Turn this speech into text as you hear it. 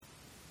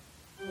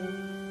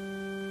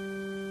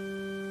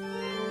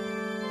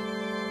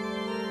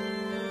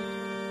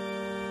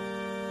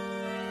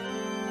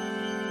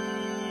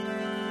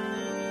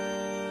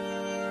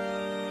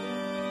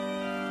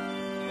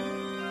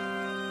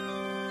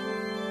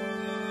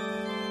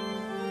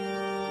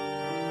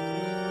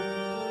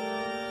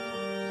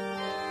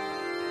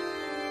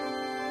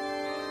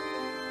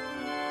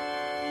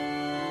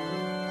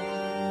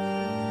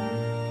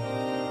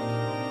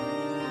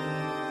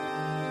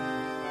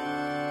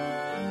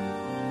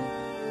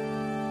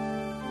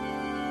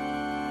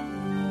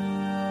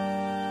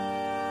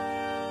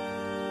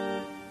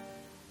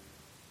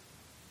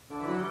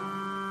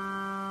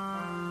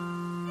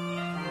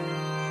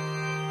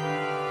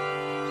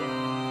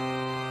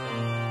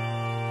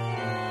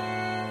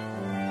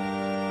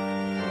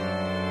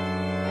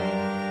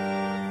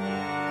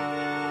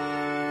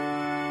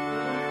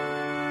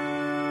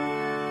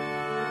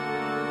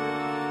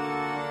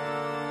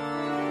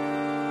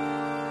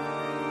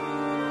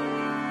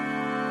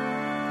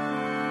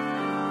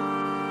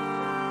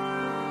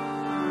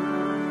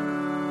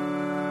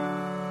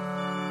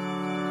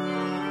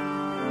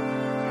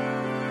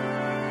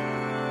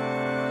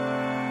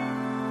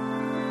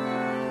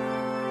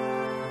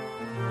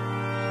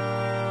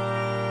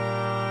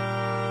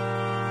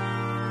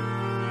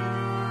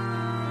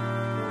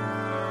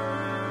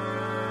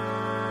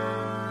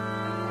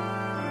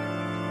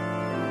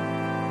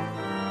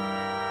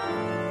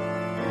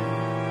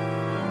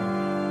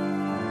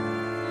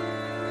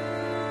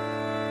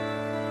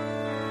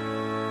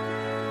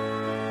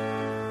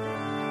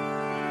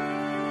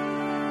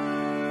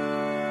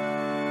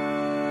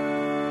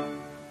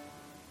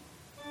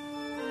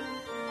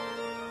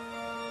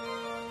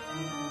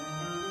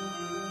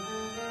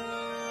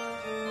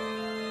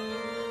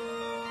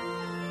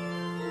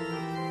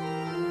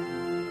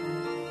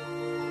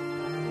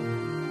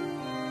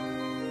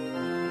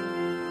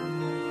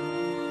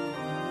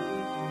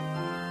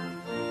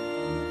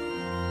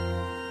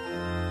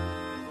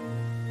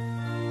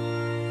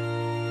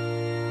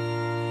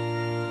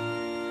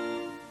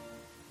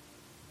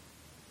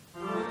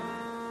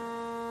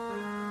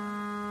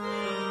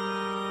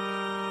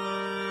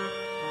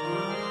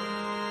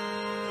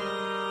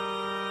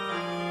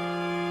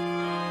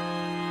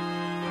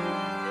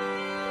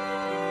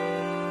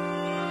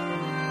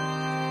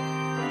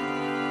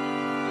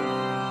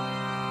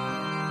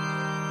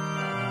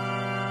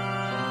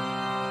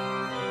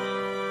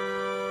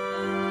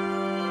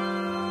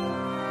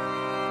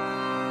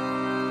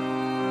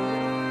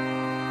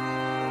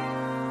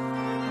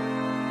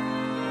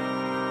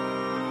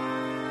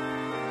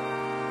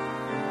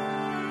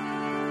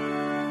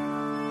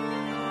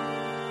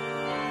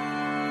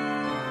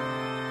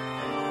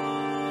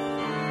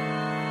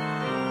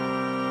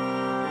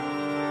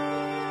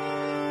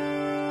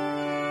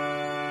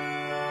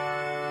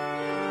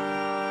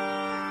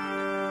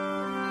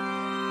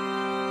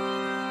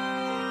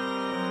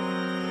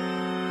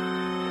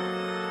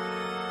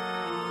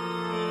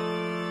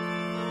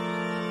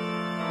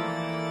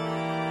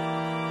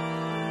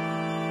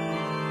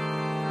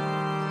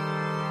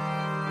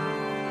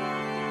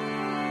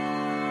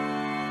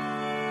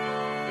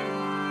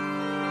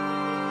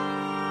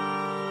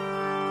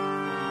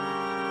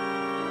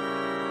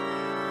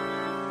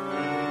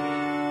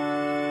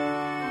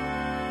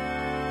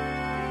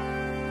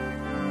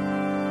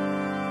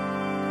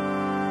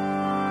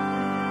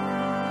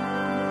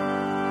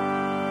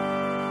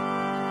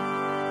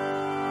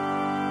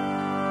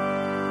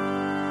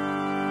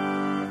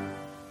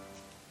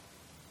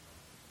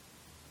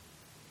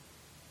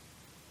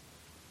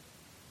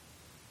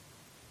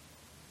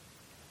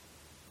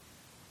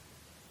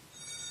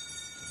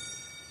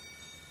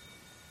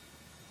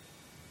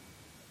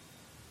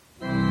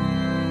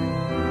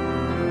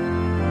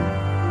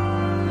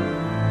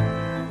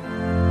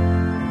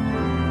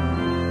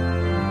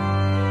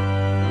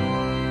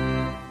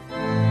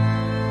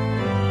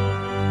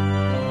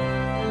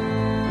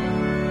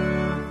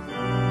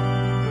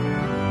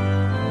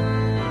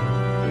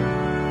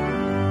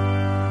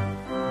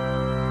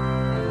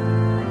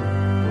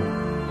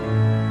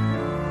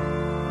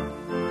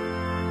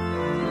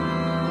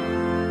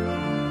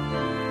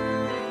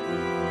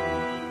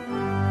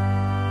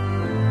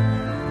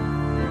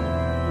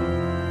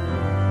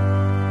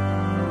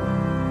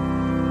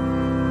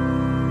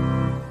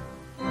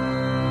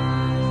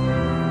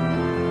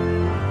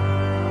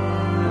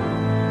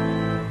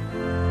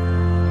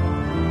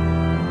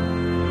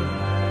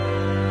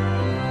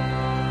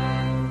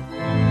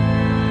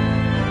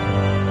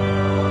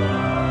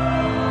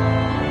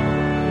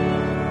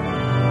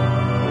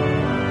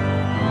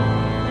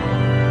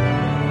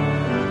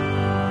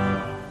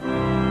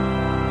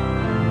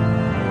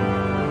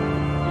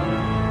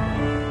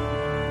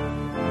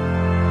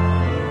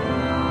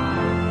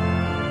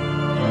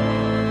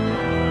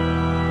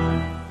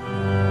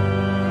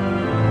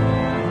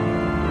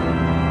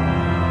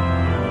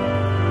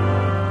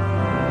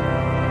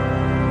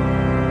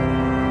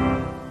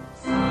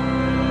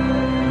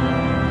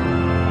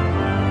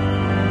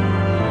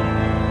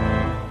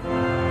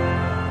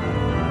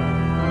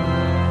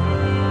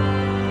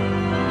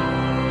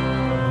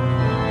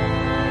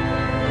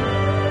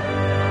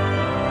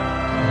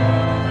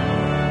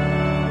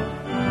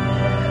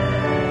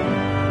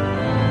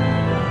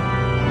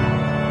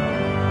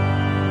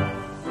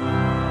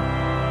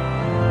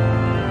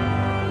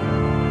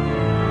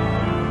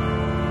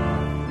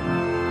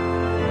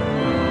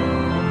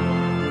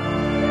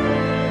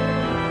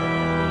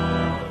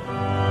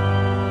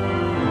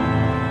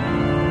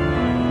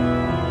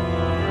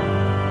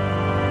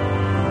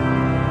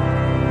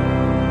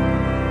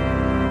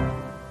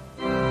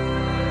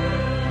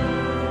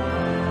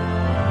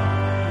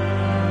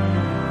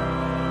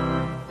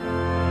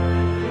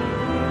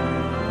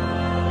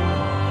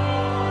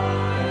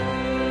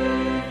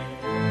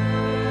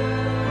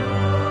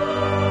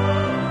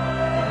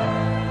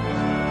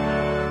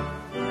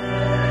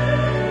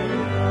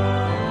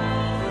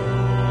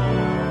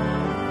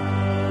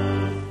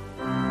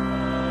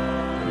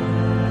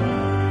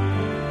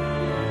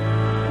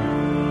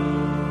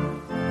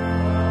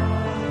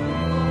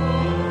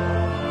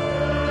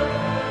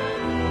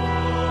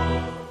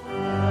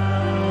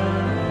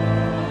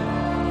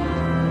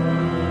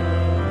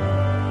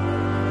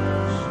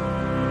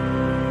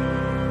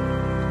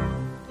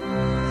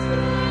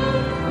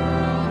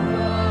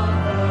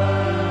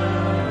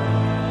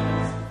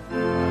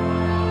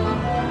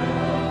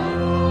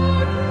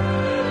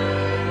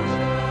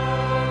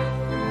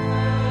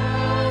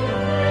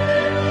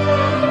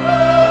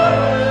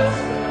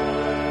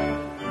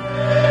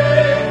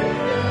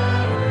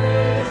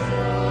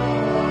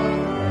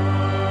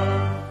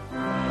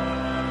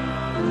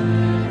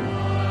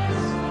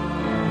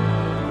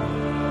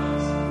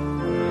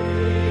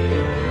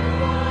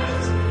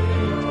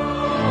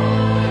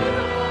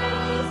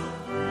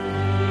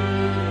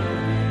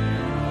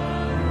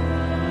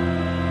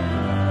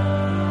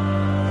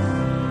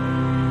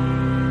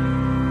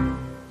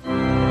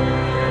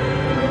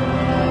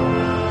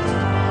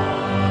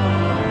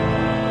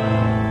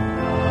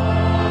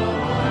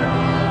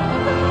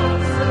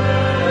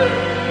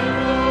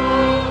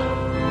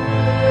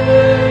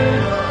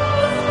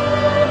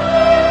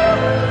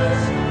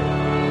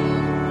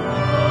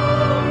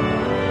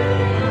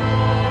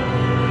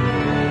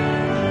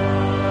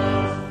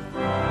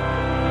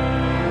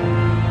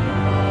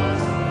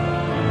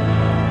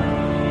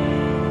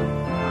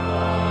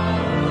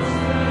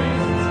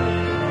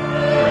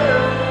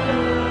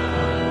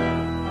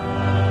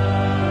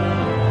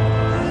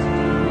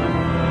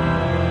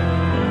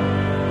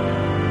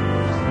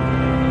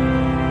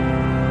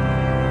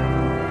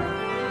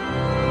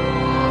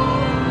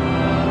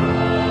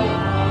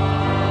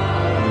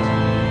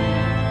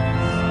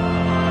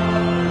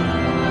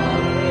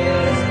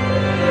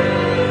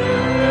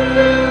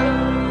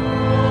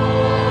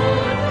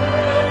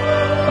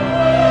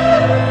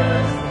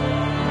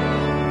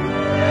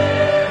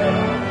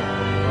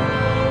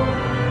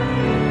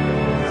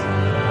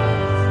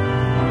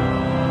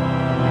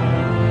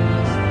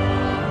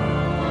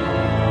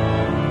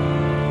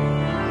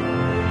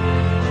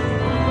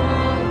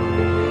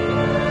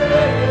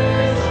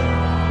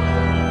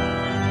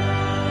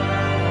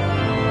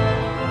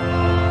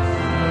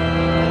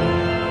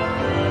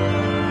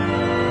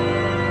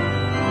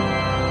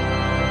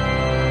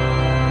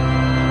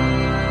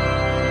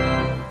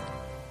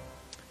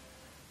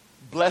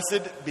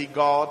Blessed be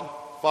God,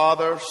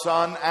 Father,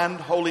 Son,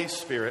 and Holy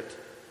Spirit,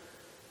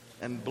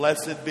 and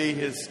blessed be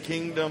his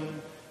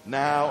kingdom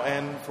now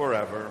and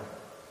forever.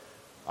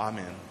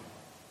 Amen.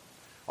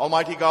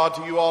 Almighty God,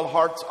 to you all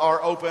hearts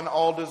are open,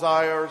 all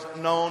desires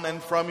known,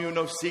 and from you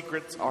no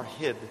secrets are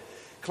hid.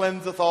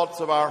 Cleanse the thoughts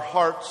of our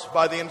hearts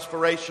by the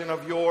inspiration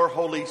of your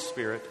Holy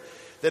Spirit,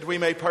 that we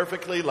may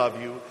perfectly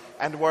love you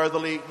and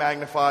worthily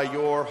magnify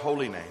your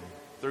holy name.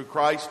 Through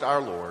Christ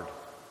our Lord.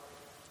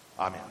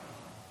 Amen.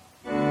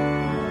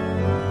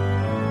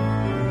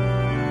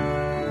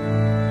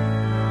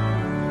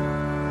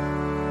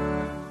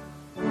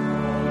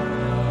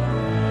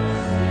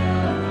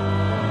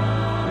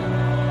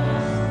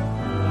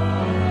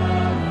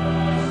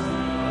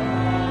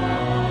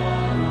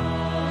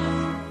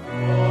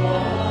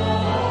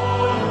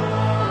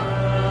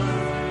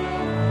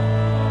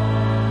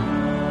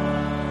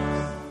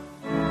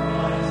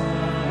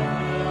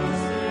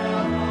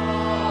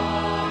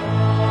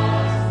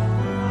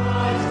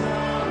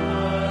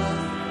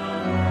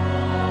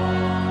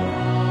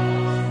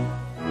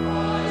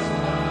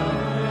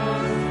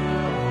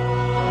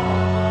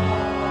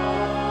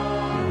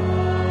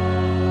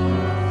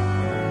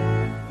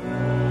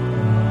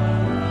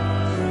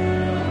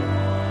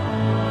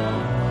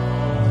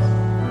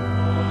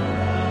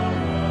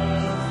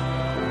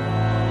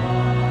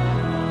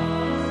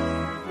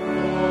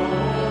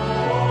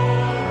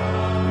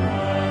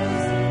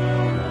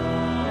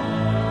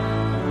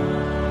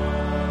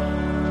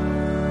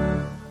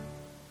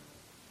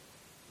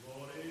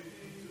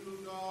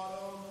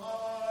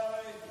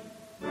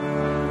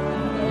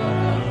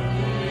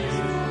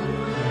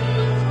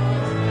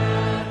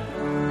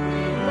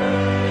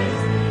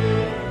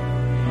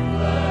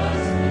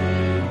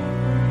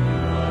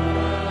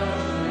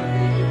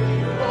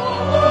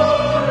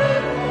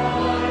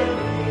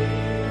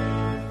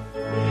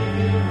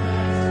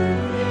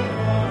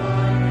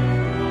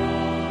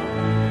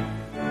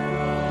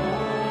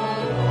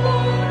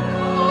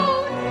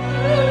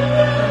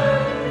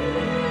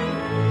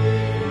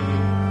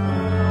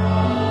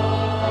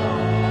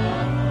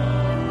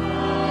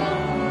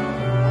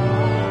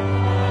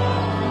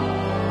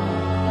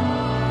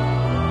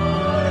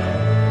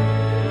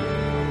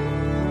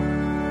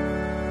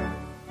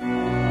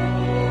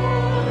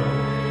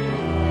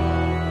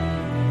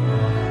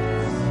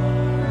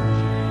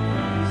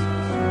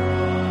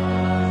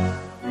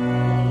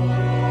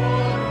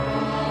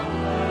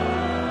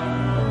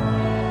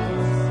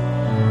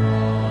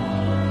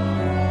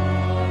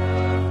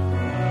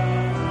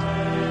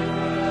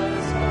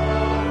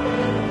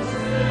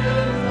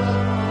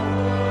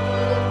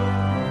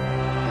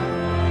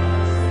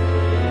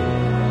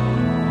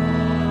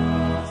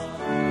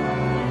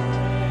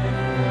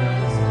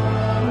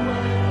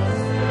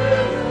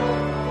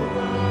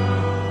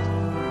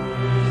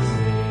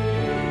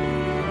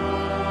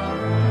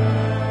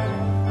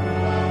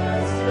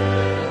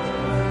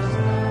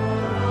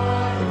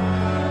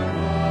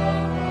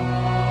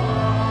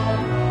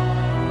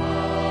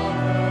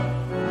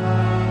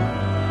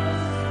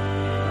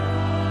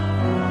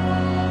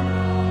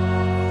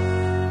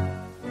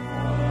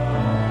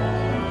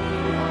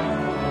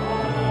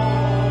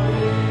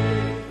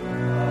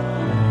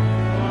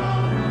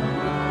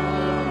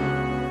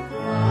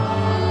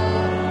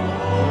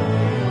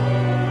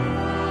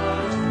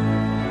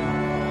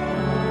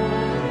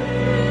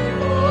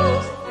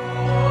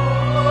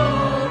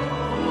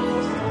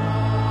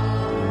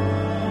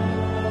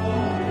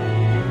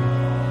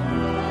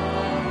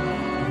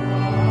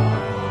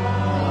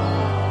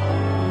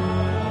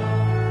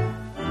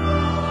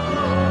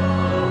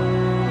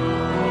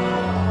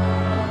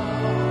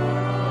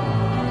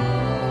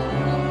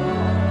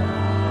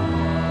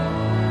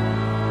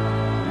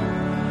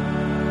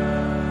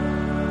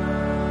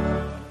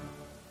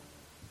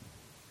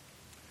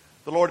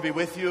 The Lord be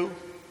with you.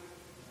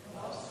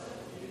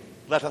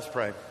 Let us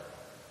pray.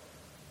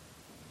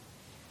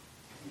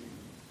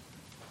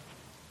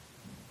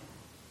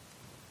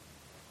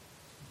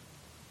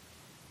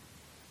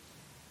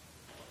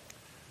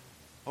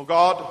 O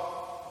God,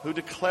 who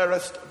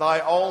declarest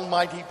thy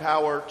almighty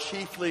power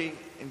chiefly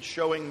in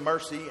showing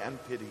mercy and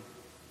pity,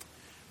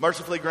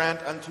 mercifully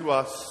grant unto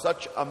us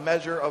such a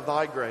measure of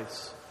thy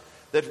grace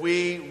that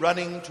we,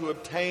 running to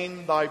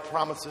obtain thy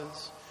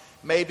promises,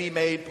 may be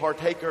made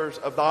partakers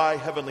of thy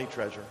heavenly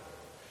treasure.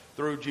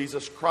 Through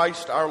Jesus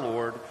Christ our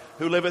Lord,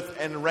 who liveth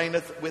and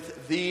reigneth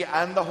with thee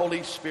and the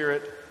Holy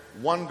Spirit,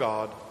 one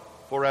God,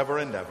 forever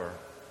and ever.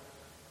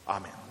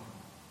 Amen.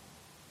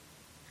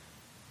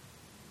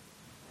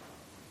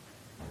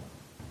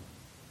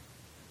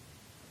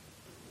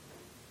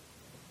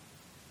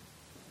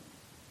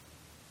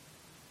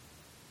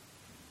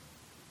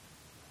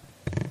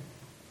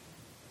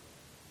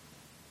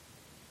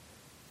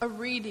 A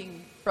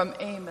reading from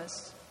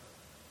Amos.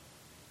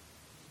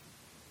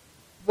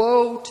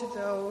 Woe to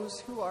those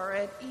who are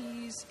at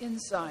ease in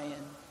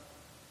Zion,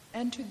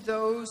 and to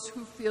those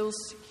who feel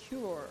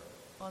secure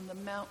on the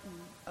mountain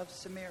of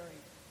Samaria.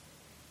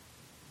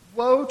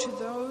 Woe to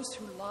those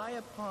who lie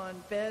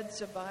upon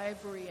beds of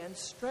ivory and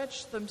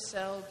stretch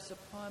themselves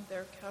upon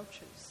their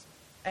couches,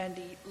 and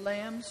eat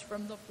lambs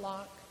from the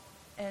flock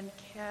and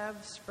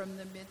calves from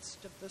the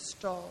midst of the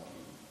stall,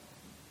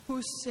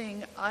 who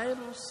sing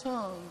idle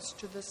songs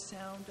to the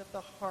sound of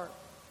the harp,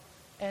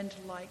 and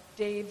like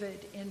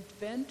David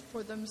invent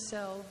for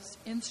themselves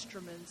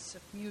instruments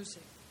of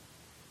music,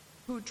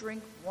 who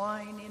drink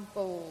wine in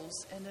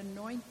bowls and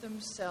anoint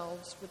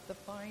themselves with the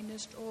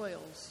finest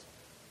oils,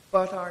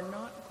 but are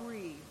not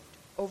grieved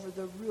over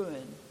the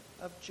ruin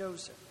of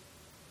Joseph.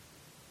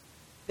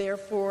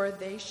 Therefore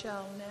they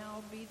shall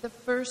now be the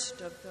first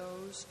of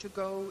those to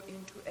go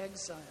into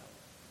exile,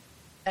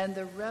 and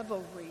the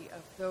revelry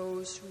of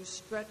those who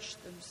stretch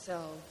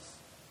themselves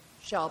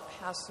shall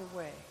pass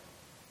away.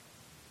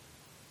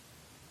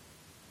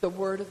 The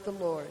word of the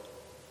Lord.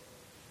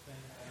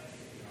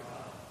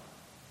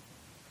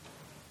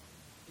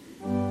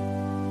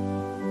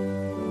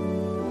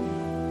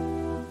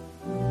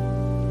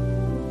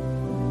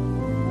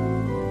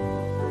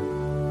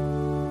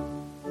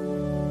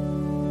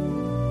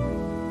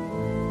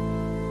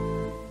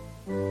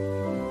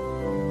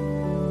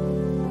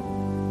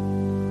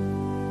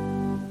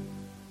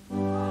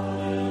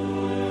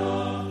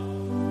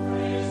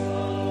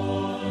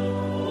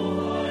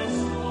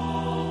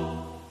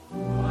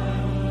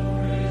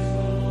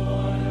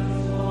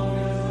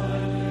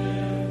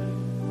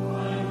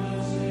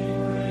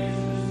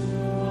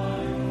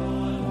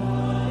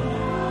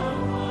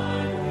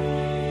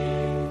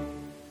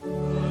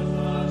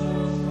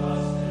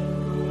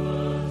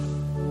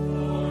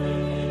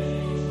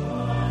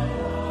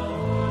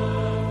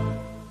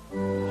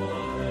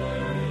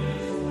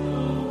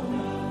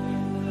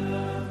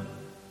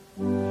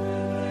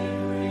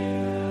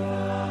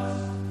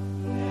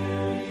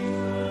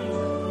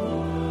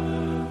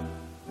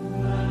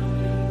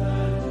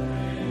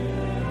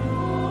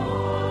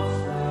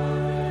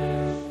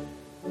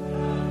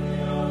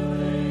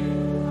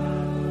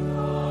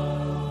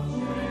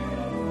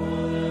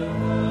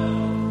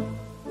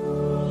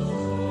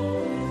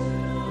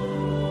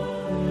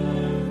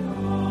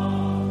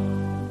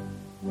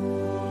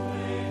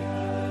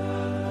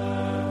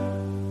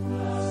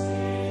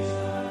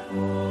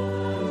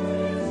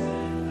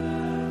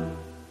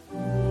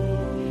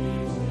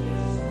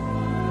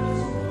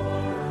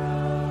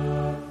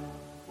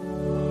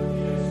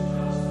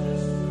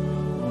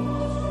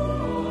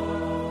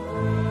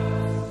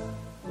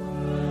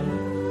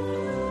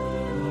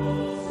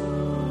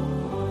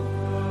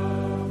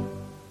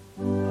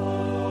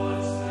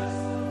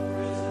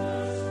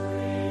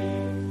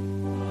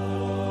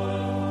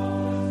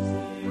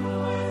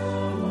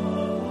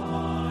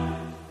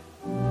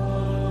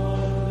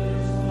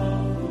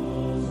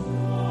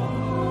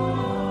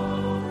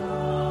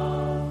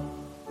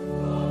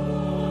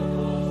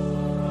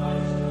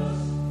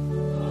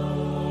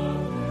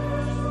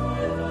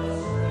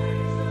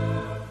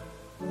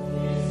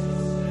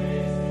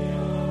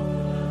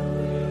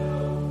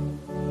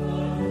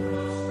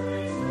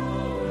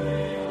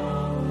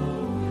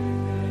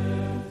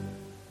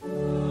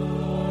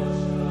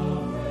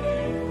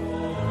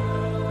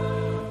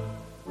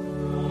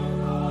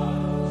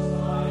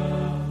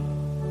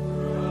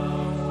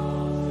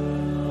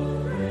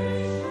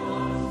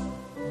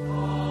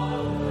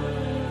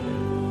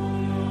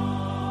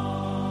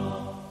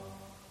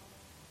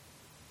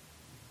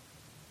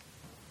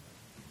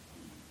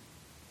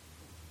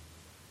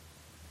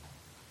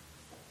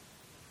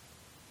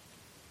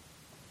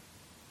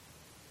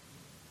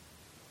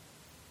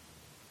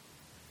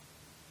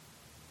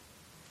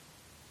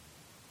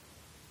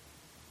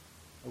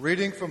 A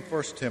reading from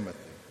 1 Timothy.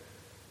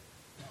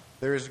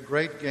 There is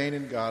great gain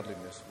in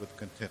godliness with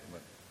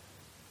contentment,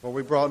 for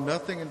we brought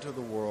nothing into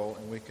the world,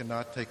 and we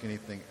cannot take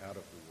anything out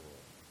of the world.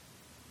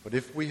 But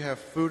if we have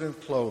food and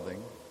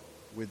clothing,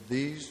 with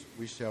these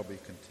we shall be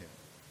content.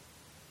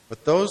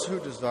 But those who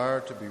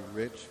desire to be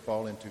rich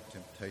fall into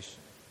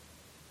temptation,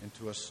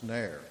 into a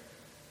snare,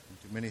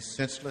 into many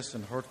senseless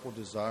and hurtful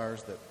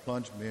desires that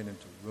plunge men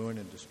into ruin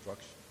and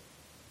destruction.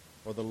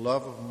 For the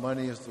love of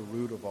money is the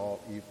root of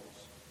all evils.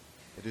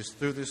 It is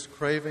through this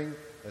craving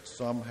that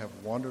some have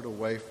wandered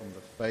away from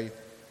the faith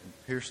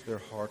and pierced their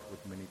heart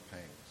with many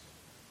pangs.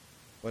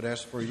 But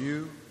as for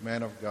you,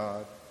 man of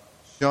God,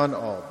 shun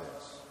all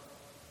this.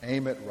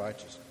 Aim at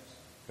righteousness,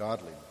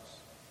 godliness,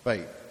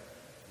 faith,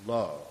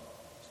 love,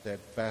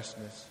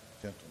 steadfastness,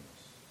 gentleness.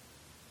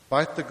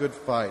 Fight the good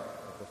fight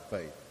of the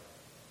faith.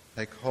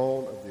 Take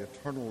hold of the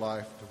eternal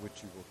life to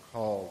which you were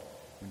called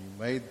when you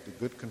made the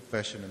good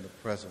confession in the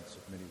presence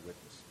of many witnesses.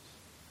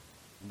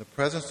 In the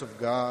presence of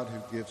God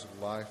who gives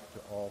life to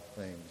all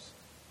things,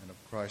 and of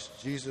Christ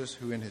Jesus,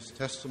 who in his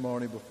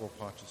testimony before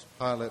Pontius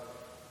Pilate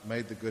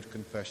made the good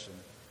confession,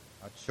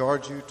 I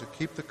charge you to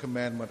keep the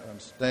commandment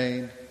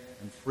unstained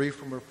and free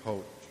from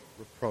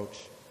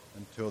reproach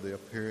until the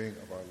appearing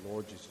of our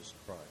Lord Jesus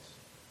Christ.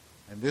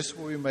 And this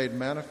will be made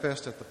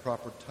manifest at the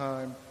proper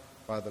time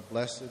by the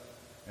blessed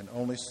and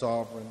only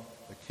sovereign,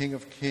 the King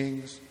of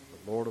kings,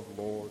 the Lord of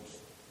lords,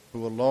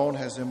 who alone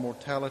has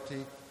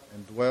immortality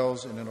and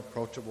dwells in an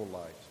unapproachable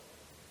light.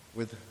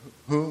 with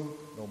whom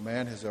no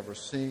man has ever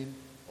seen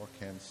or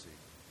can see.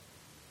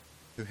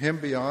 To him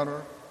be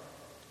honor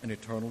and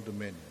eternal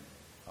dominion.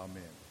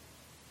 Amen.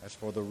 As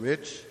for the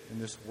rich in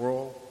this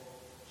world,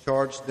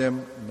 charge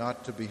them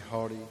not to be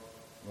haughty,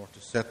 nor to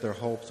set their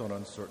hopes on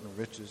uncertain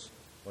riches,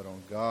 but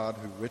on God,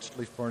 who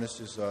richly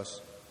furnishes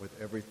us with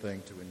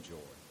everything to enjoy.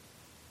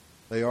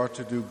 They are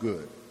to do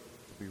good,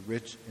 to be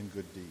rich in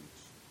good deeds,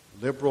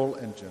 liberal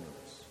and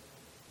generous,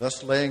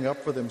 thus laying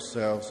up for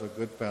themselves a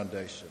good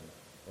foundation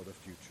for the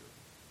future,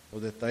 so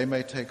that they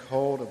may take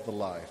hold of the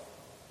life,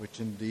 which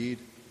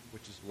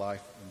is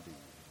life indeed.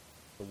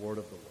 The word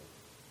of the Lord.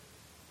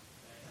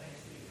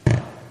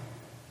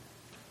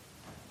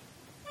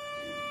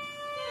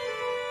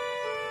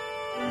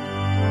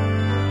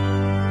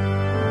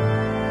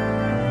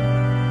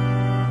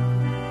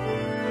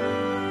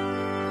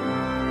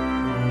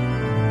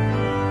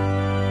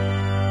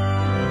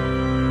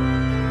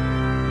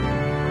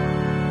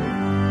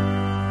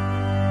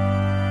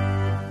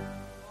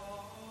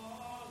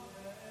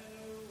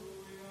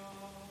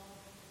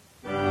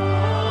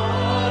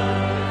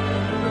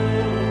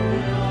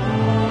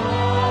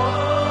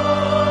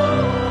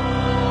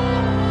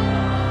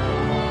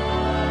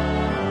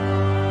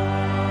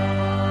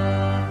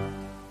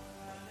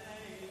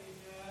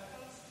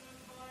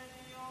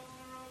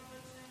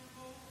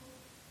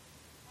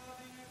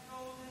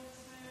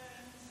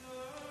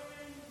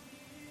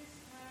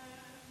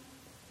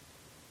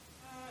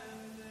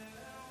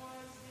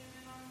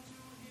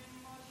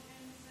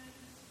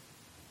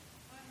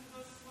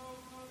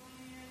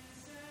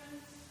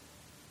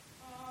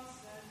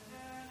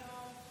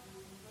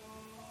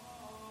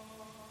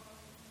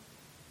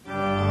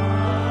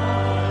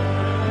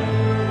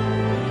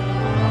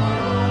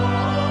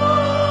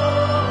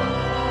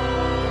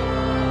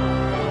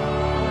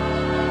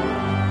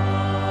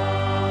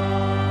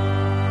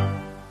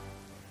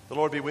 The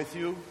Lord be with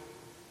you.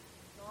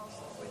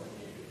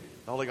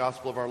 The Holy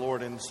Gospel of our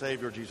Lord and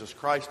Savior Jesus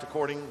Christ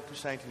according to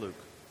St. Luke.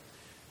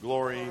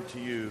 Glory to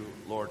you,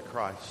 Lord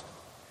Christ.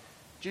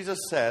 Jesus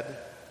said,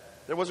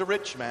 "There was a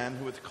rich man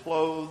who was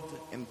clothed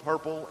in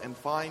purple and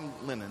fine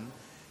linen,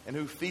 and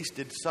who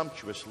feasted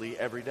sumptuously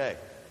every day.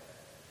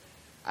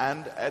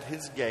 And at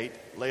his gate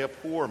lay a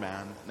poor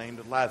man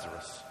named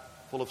Lazarus,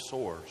 full of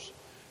sores,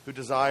 who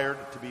desired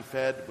to be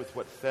fed with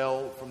what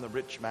fell from the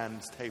rich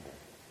man's table.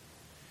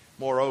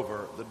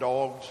 Moreover, the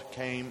dogs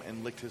came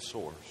and licked his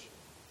sores.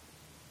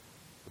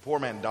 The poor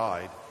man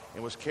died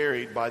and was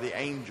carried by the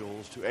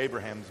angels to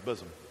Abraham's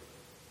bosom.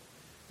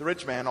 The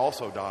rich man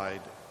also died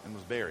and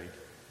was buried.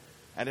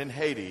 And in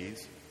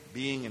Hades,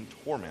 being in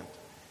torment,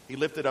 he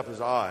lifted up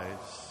his eyes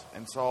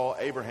and saw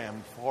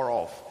Abraham far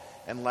off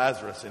and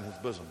Lazarus in his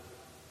bosom.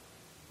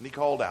 And he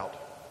called out,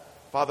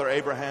 'Father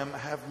Abraham,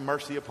 have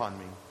mercy upon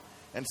me,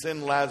 and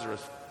send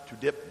Lazarus to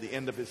dip the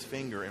end of his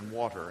finger in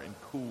water and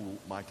cool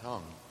my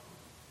tongue,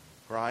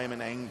 for I am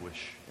in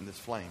anguish in this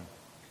flame.'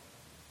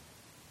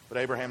 But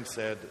Abraham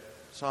said,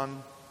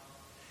 'Son,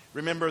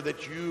 remember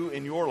that you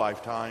in your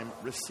lifetime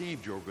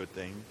received your good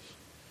things,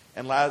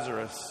 and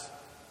Lazarus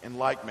in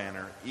like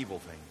manner evil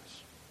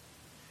things.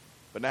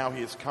 But now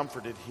he is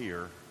comforted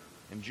here,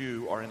 and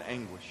you are in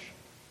anguish.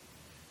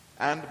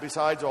 And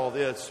besides all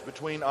this,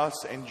 between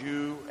us and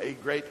you a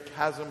great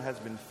chasm has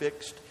been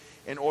fixed,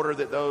 in order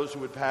that those who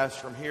would pass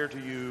from here to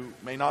you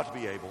may not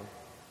be able,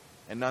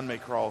 and none may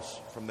cross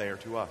from there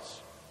to us.'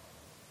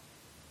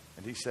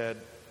 And he said,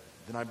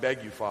 'Then I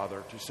beg you,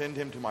 Father, to send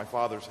him to my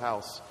father's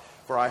house,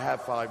 for I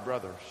have 5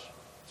 brothers,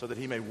 so that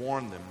he may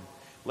warn them,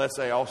 lest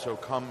they also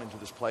come into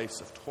this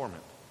place of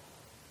torment.'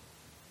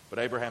 But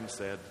Abraham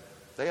said,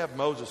 'They have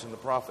Moses and the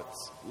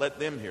prophets. Let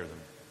them hear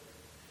them.'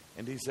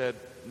 And he said,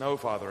 'No,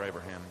 Father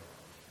Abraham,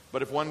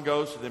 but if one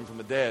goes to them from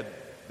the dead,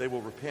 they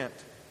will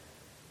repent.'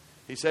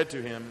 He said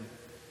to him,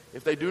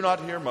 'If they do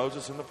not hear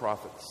Moses and the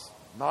prophets,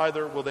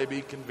 neither will they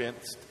be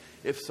convinced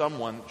if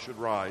someone should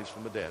rise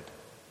from the dead.'"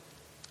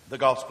 The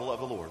Gospel of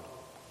the Lord.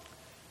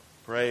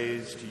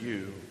 Praise to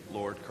you,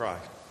 Lord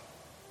Christ.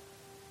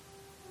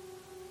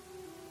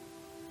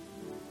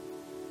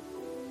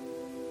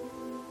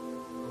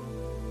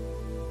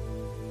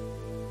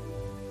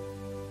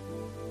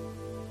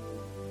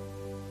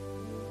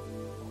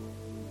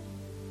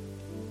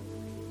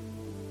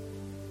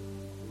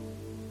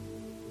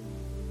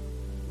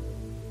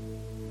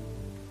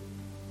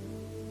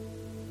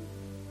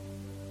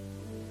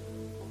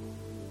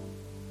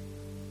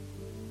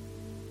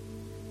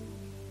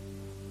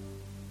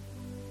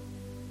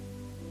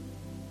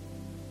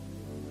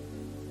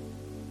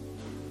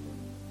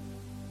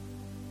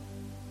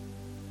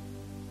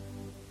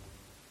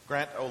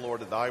 Grant, O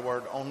Lord, that thy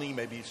word only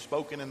may be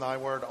spoken and thy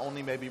word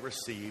only may be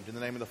received. In the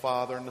name of the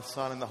Father, and the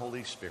Son, and the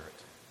Holy Spirit.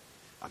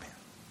 Amen.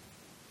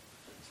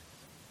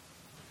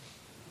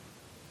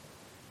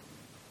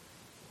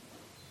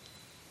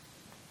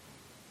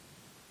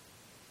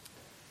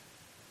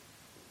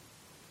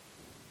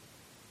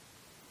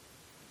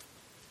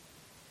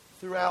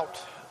 Throughout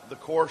the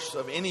course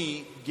of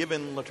any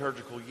given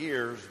liturgical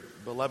year,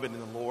 beloved in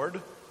the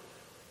Lord,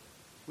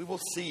 we will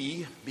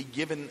be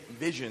given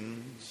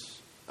visions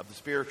of the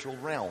spiritual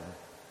realm.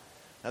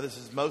 Now, this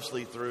is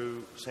mostly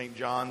through St.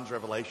 John's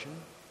Revelation,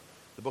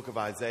 the book of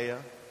Isaiah,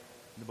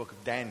 and the book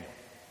of Daniel.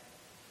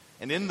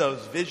 And in those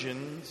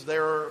visions,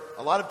 there are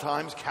a lot of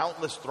times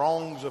countless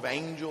throngs of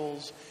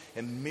angels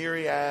and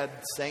myriad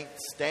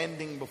saints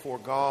standing before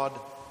God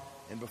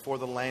and before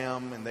the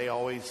Lamb, and they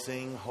always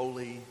sing,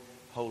 "Holy,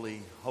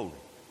 holy, holy."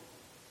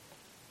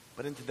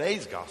 But in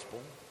today's gospel,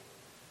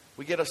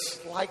 we get a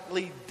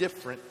slightly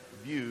different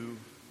view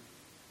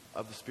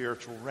of the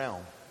spiritual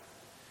realm.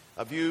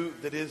 A view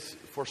that is,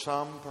 for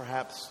some,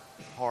 perhaps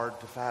hard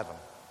to fathom.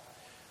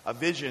 A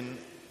vision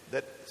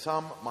that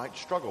some might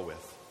struggle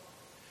with.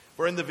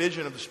 For in the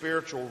vision of the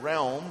spiritual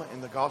realm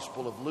in the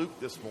Gospel of Luke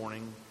this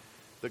morning,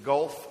 the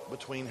gulf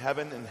between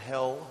heaven and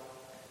hell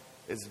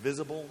is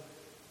visible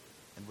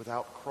and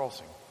without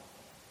crossing.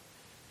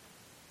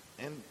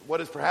 And what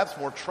is perhaps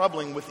more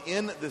troubling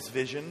within this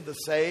vision, the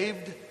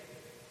saved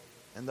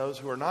and those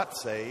who are not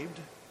saved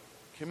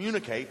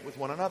communicate with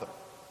one another.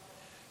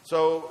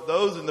 So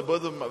those in the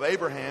bosom of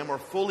Abraham are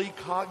fully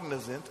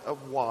cognizant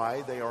of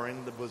why they are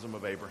in the bosom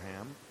of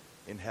Abraham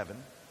in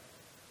heaven.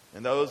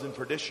 And those in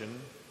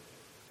perdition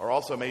are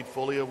also made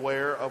fully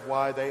aware of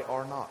why they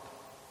are not.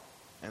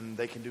 And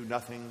they can do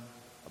nothing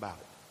about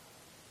it.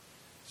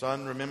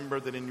 Son, remember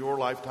that in your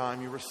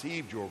lifetime you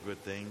received your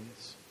good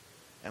things,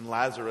 and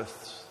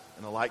Lazarus,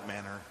 in a like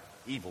manner,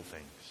 evil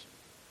things.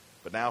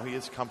 But now he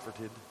is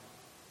comforted,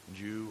 and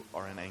you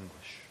are in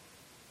anguish.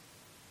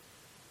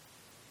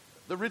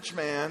 The rich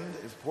man,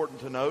 it's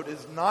important to note,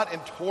 is not in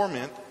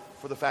torment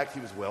for the fact he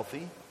was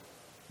wealthy,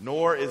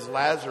 nor is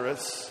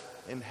Lazarus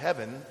in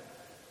heaven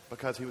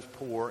because he was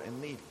poor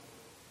and needy.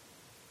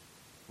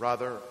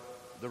 Rather,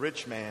 the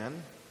rich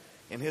man,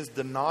 in his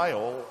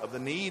denial of the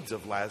needs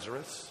of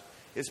Lazarus,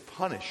 is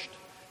punished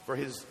for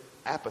his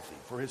apathy,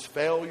 for his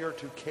failure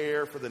to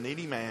care for the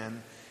needy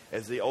man,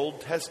 as the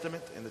Old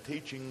Testament and the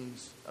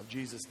teachings of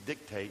Jesus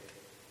dictate,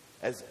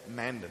 as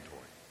mandatory.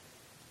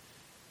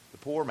 The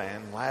poor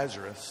man,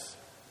 Lazarus,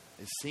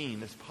 is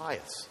seen as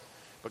pious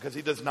because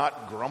he does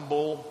not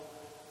grumble,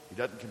 he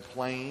doesn't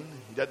complain,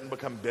 he doesn't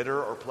become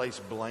bitter or place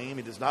blame,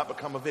 he does not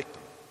become a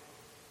victim.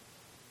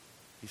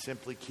 He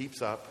simply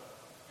keeps up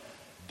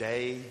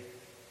day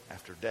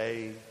after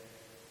day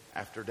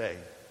after day,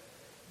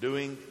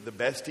 doing the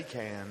best he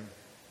can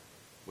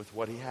with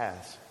what he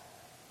has,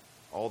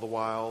 all the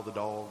while the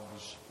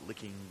dogs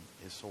licking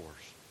his sores.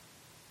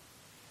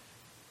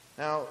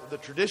 Now, the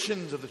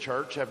traditions of the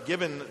church have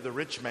given the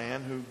rich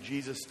man, who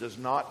Jesus does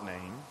not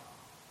name,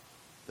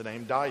 the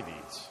name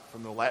Dives,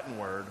 from the Latin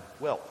word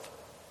wealth.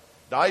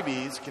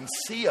 Dives can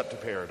see up to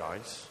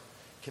paradise,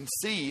 can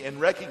see and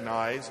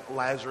recognize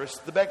Lazarus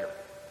the beggar.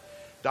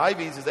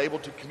 Dives is able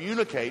to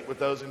communicate with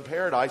those in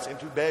paradise and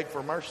to beg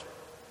for mercy.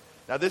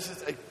 Now, this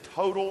is a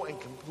total and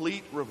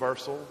complete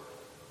reversal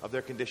of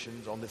their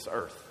conditions on this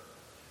earth.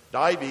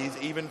 Dives,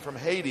 even from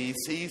Hades,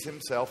 sees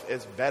himself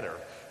as better,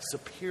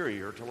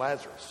 superior to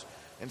Lazarus,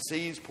 and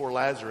sees poor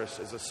Lazarus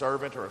as a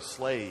servant or a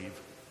slave,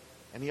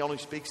 and he only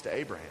speaks to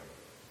Abraham.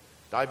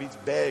 Dives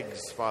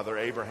begs Father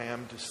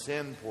Abraham to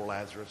send poor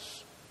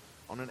Lazarus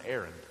on an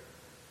errand.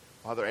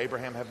 Father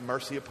Abraham, have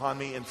mercy upon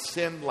me and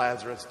send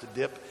Lazarus to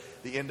dip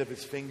the end of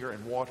his finger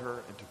in water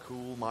and to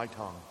cool my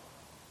tongue.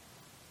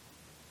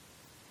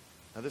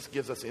 Now, this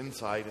gives us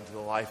insight into the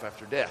life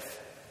after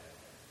death.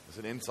 It's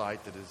an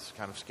insight that is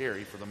kind of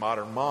scary for the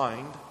modern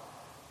mind.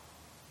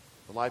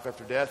 The life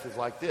after death is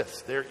like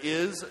this. There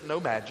is no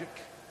magic.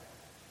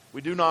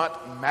 We do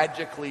not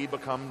magically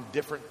become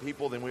different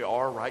people than we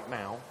are right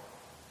now.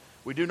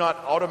 We do not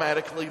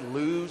automatically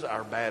lose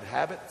our bad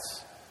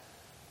habits.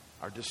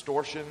 Our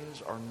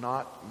distortions are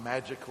not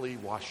magically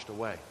washed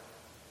away.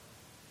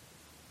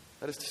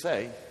 That is to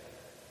say,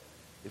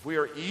 if we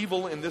are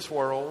evil in this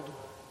world,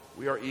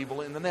 we are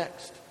evil in the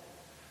next.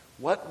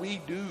 What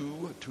we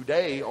do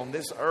today on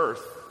this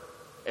earth,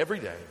 every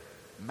day,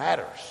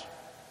 matters.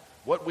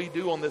 What we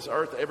do on this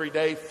earth every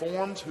day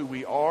forms who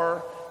we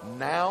are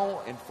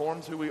now and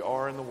forms who we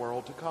are in the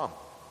world to come.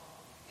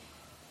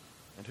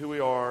 And who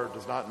we are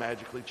does not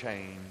magically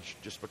change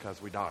just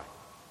because we die.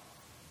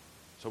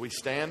 So we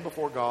stand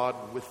before God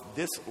with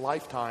this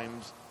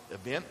lifetime's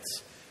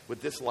events,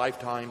 with this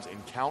lifetime's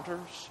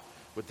encounters,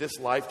 with this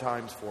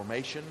lifetime's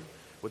formation,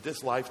 with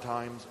this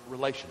lifetime's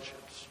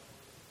relationships.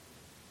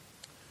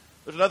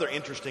 There's another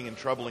interesting and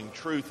troubling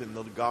truth in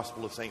the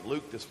Gospel of St.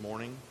 Luke this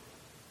morning.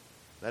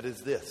 That is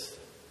this,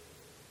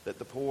 that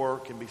the poor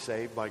can be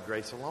saved by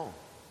grace alone.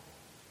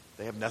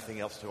 They have nothing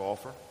else to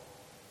offer.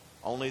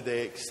 Only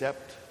they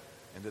accept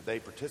and that they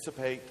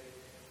participate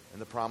in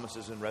the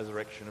promises and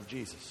resurrection of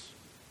Jesus.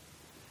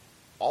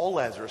 All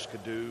Lazarus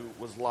could do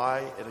was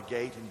lie at a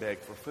gate and beg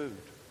for food.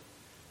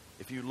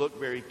 If you look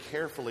very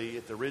carefully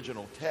at the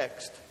original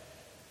text,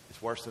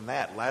 it's worse than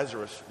that.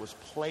 Lazarus was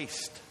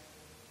placed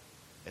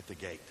at the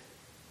gate.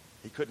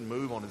 He couldn't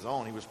move on his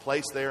own. He was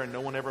placed there and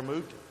no one ever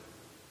moved him.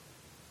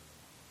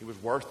 He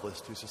was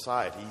worthless to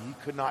society. He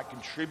could not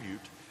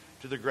contribute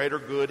to the greater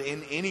good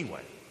in any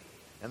way.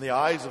 In the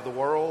eyes of the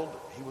world,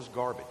 he was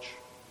garbage,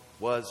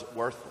 was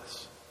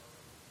worthless,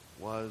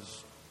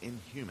 was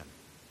inhuman,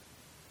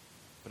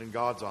 but in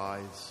God's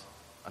eyes,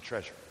 a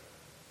treasure.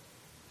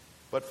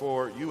 But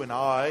for you and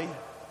I,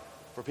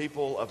 for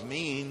people of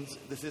means,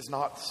 this is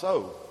not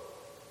so.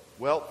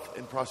 Wealth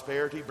and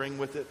prosperity bring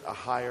with it a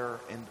higher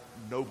and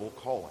noble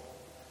calling.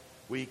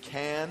 We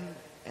can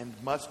and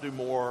must do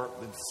more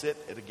than sit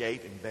at a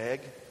gate and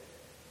beg.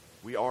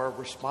 We are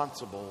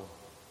responsible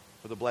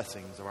for the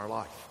blessings of our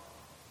life.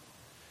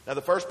 Now,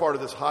 the first part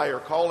of this higher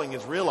calling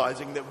is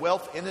realizing that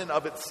wealth in and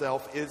of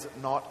itself is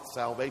not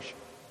salvation.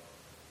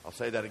 I'll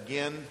say that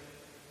again,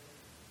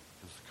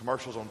 because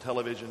commercials on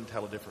television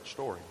tell a different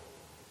story.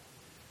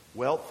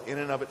 Wealth in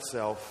and of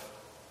itself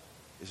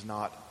is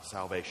not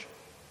salvation.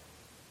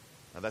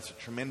 Now, that's a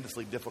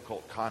tremendously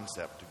difficult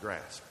concept to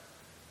grasp.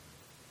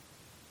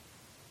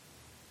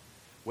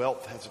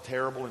 Wealth has a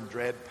terrible and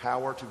dread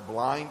power to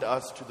blind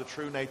us to the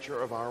true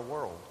nature of our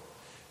world,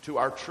 to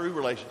our true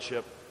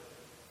relationship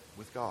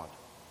with God,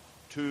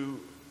 to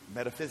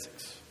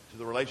metaphysics, to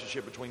the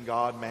relationship between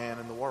God, man,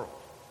 and the world.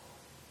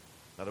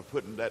 Now, to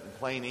put that in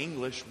plain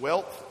English,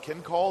 wealth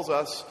can cause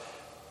us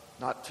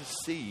not to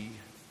see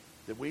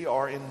that we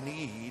are in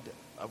need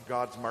of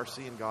God's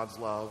mercy and God's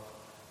love,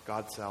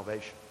 God's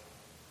salvation.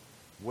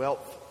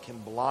 Wealth can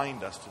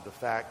blind us to the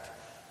fact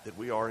that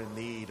we are in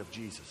need of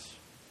Jesus.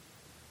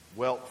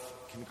 Wealth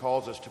can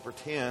cause us to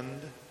pretend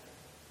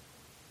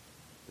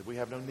that we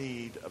have no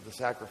need of the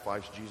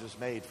sacrifice Jesus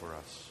made for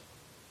us.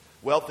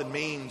 Wealth and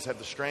means have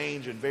the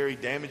strange and very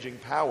damaging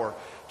power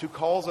to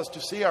cause us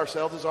to see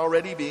ourselves as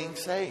already being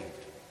saved,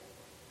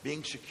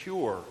 being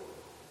secure,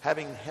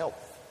 having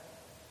health.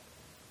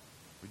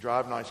 We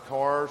drive nice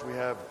cars, we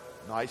have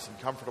nice and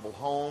comfortable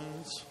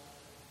homes,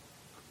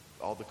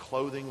 all the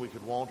clothing we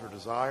could want or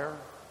desire.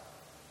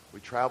 We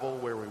travel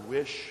where we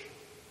wish.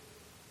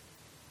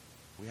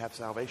 We have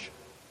salvation.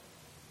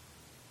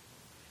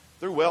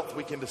 Through wealth,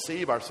 we can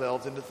deceive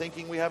ourselves into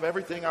thinking we have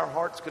everything our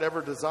hearts could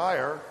ever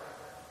desire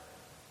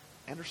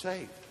and are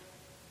saved.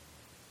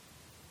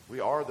 We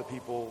are the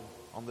people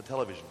on the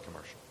television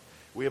commercial.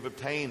 We have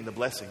obtained the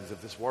blessings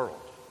of this world.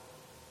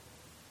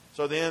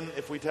 So then,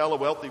 if we tell a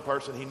wealthy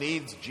person he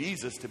needs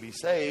Jesus to be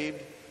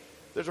saved,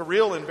 there's a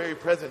real and very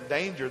present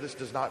danger this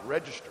does not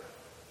register,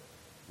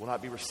 will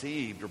not be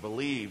received or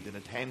believed in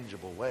a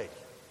tangible way.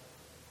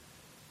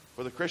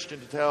 For the Christian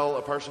to tell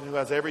a person who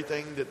has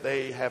everything that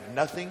they have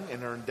nothing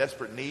and are in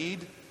desperate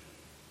need,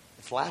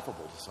 it's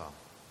laughable to some.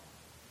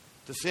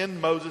 To send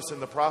Moses and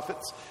the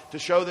prophets to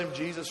show them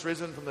Jesus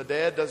risen from the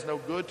dead does no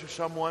good to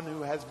someone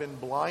who has been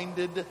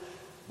blinded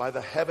by the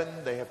heaven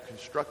they have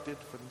constructed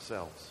for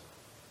themselves.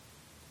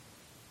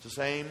 It's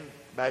the same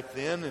back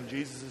then in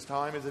Jesus'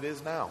 time as it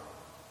is now.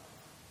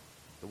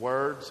 The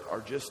words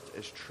are just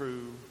as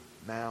true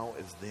now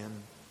as then,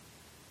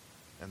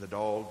 and the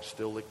dogs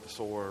still lick the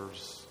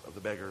sores of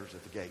the beggars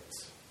at the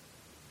gates.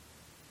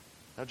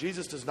 Now,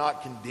 Jesus does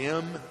not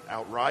condemn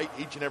outright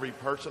each and every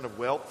person of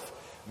wealth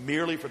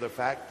merely for the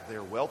fact that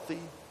they're wealthy.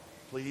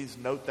 Please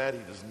note that he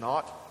does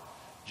not.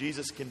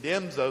 Jesus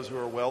condemns those who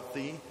are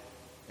wealthy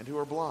and who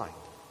are blind,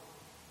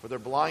 for their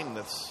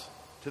blindness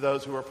to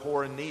those who are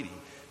poor and needy,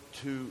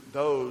 to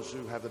those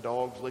who have the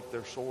dogs lick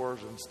their sores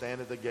and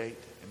stand at the gate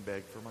and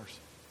beg for mercy.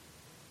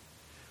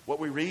 What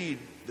we read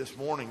this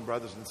morning,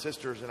 brothers and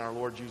sisters, in our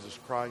Lord Jesus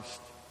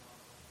Christ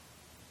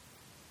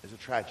is a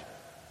tragedy.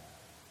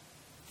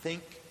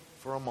 Think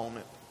for a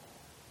moment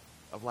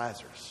of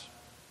Lazarus.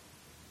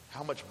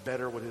 How much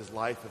better would his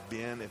life have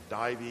been if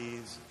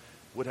Dives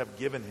would have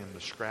given him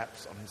the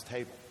scraps on his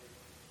table,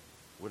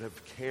 would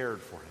have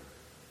cared for him?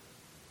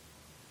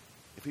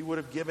 If he would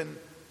have given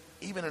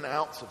even an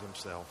ounce of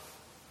himself,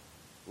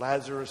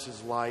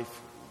 Lazarus'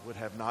 life would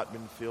have not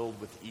been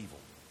filled with evil.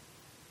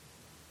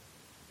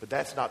 But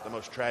that's not the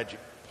most tragic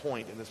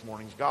point in this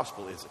morning's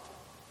gospel, is it?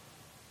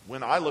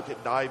 When I look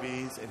at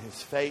Dives and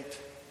his fate,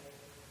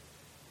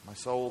 my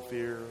soul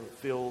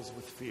fills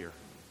with fear,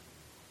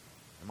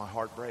 and my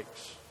heart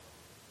breaks.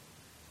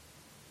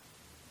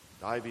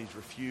 Dives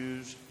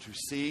refused to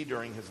see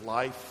during his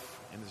life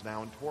and is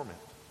now in torment.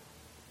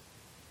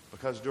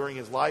 Because during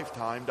his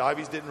lifetime,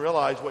 Dives didn't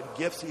realize what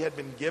gifts he had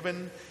been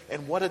given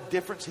and what a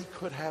difference he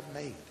could have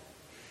made.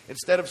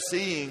 Instead of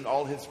seeing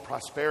all his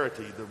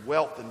prosperity, the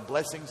wealth and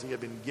blessings he had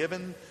been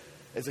given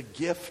as a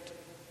gift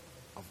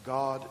of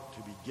God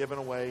to be given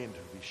away and to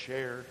be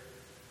shared,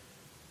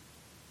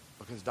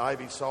 because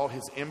Dives saw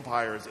his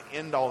empire as the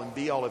end-all and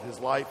be-all of his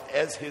life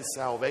as his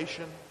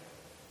salvation,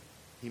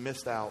 he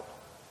missed out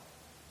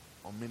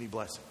on many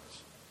blessings.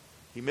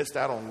 He missed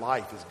out on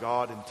life as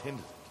God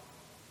intended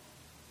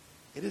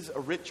it. It is a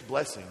rich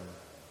blessing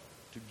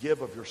to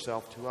give of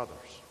yourself to others.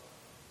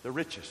 The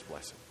richest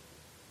blessing.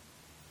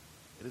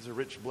 It is a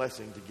rich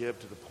blessing to give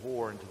to the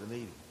poor and to the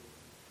needy.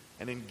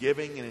 And in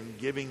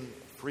giving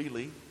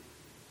freely,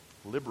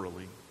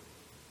 liberally,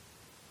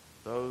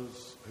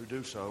 those who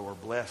do so are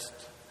blessed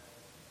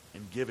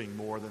in giving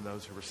more than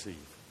those who receive.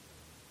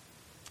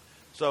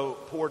 So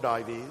poor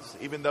Dives,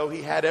 even though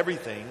he had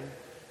everything,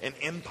 an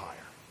empire,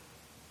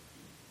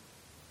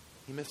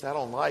 he missed out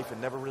on life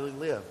and never really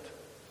lived.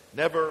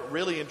 Never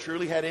really and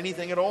truly had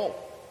anything at all.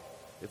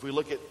 If we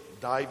look at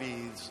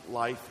Dives'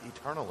 life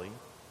eternally,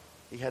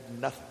 he had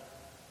nothing.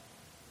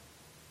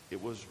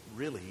 It was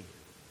really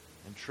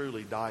and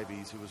truly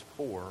Dives who was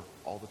poor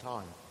all the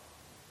time.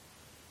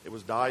 It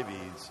was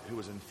Dives who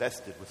was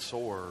infested with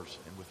sores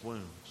and with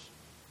wounds.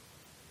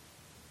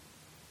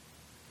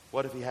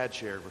 What if he had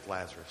shared with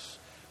Lazarus?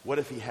 What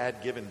if he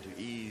had given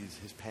to ease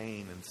his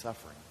pain and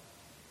suffering?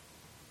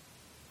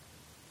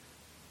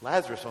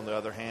 Lazarus, on the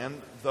other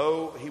hand,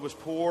 though he was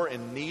poor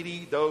and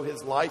needy, though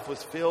his life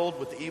was filled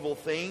with evil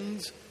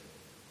things,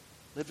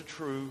 lived a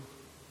true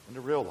and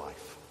a real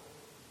life.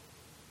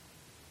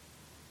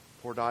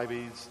 Poor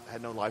Dives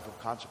had no life of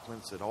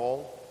consequence at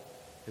all.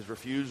 His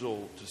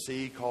refusal to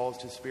see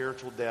caused his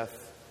spiritual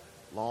death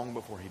long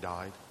before he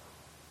died.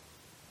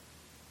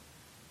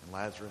 And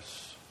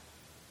Lazarus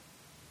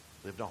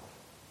lived on.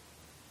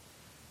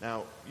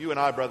 Now, you and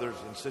I, brothers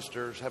and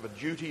sisters, have a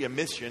duty, a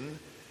mission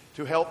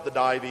to help the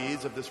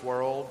Dives of this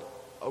world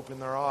open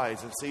their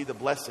eyes and see the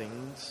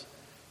blessings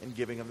in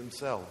giving of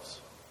themselves,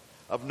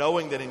 of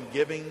knowing that in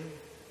giving,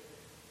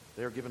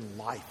 they are given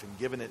life and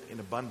given it in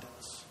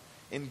abundance.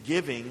 In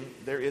giving,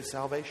 there is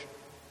salvation.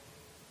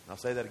 And I'll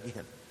say that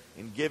again.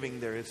 In giving,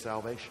 there is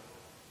salvation.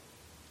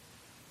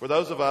 For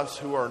those of us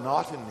who are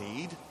not in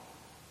need,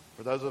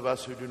 for those of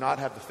us who do not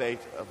have the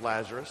faith of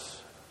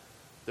Lazarus,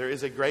 there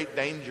is a great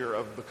danger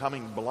of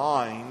becoming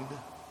blind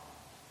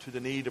to the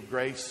need of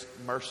grace,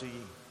 mercy,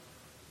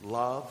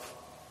 love,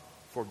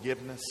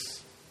 forgiveness,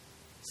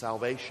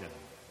 salvation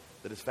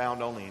that is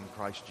found only in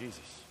Christ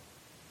Jesus.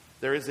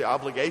 There is the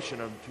obligation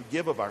to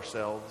give of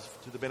ourselves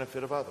to the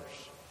benefit of others.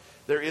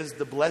 There is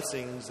the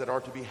blessings that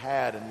are to be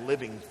had in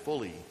living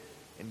fully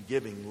and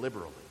giving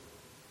liberally.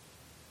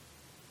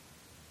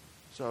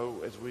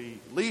 So as we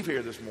leave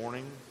here this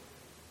morning,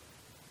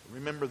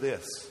 remember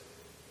this.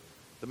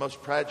 The most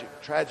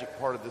tragic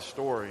part of this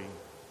story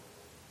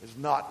is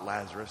not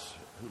Lazarus,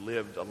 who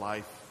lived a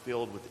life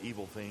filled with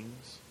evil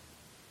things.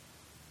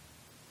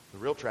 The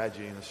real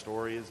tragedy in the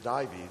story is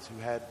Dives,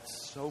 who had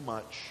so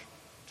much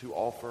to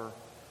offer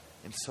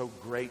and so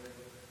great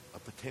a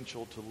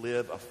potential to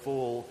live a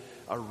full,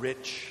 a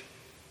rich,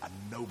 a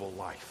noble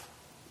life,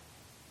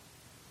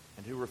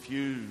 and who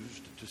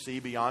refused to see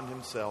beyond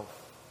himself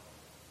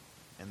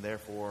and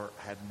therefore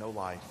had no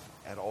life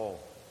at all,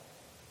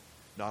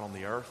 not on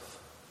the earth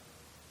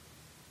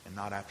and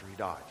not after he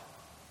died.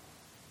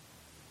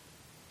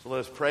 So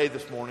let us pray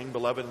this morning,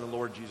 beloved in the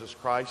Lord Jesus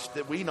Christ,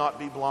 that we not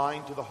be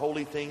blind to the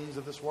holy things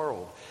of this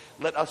world.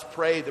 Let us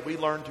pray that we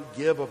learn to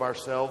give of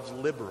ourselves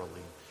liberally,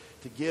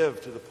 to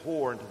give to the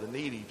poor and to the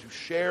needy, to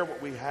share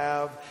what we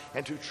have,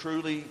 and to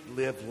truly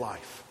live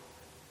life.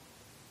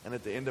 And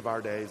at the end of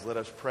our days, let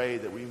us pray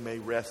that we may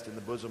rest in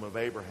the bosom of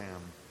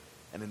Abraham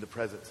and in the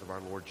presence of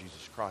our Lord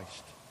Jesus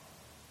Christ.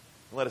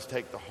 And let us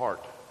take to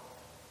heart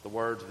the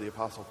words of the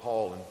Apostle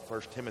Paul in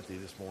 1 Timothy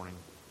this morning,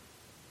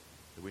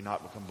 that we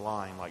not become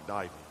blind like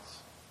Dives.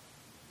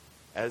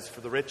 As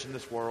for the rich in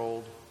this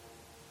world,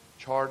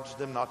 charge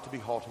them not to be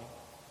haughty,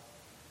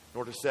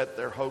 nor to set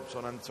their hopes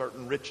on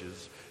uncertain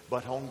riches,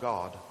 but on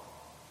God,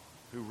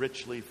 who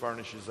richly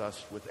furnishes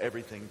us with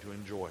everything to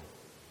enjoy.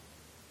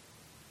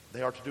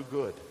 They are to do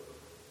good,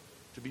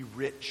 to be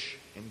rich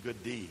in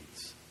good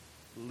deeds,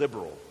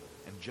 liberal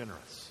and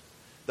generous,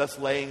 thus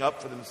laying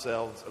up for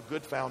themselves a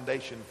good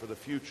foundation for the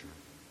future,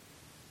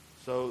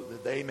 so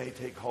that they may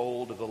take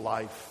hold of the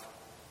life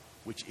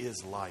which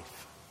is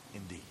life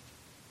indeed.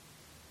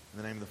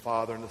 In the name of the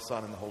Father, and the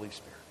Son, and the Holy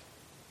Spirit.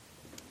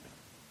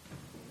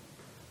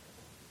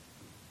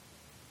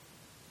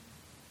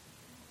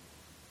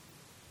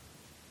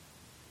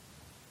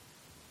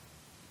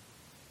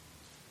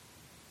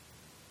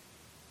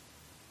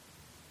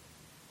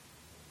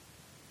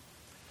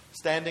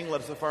 Standing,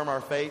 let us affirm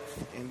our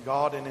faith in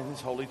God and in His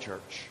holy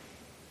church.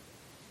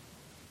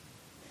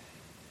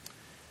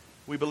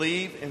 We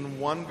believe in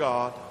one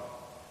God,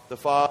 the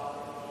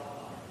Father,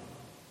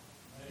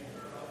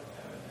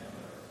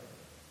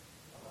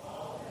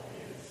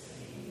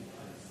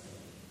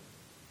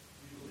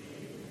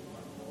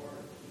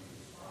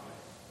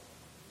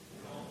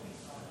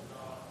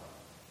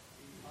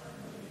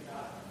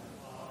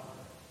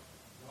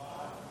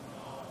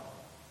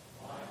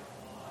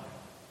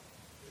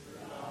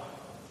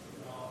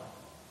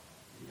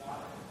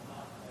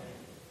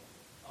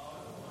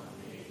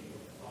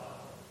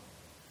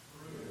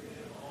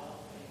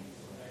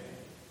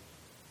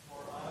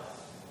 For us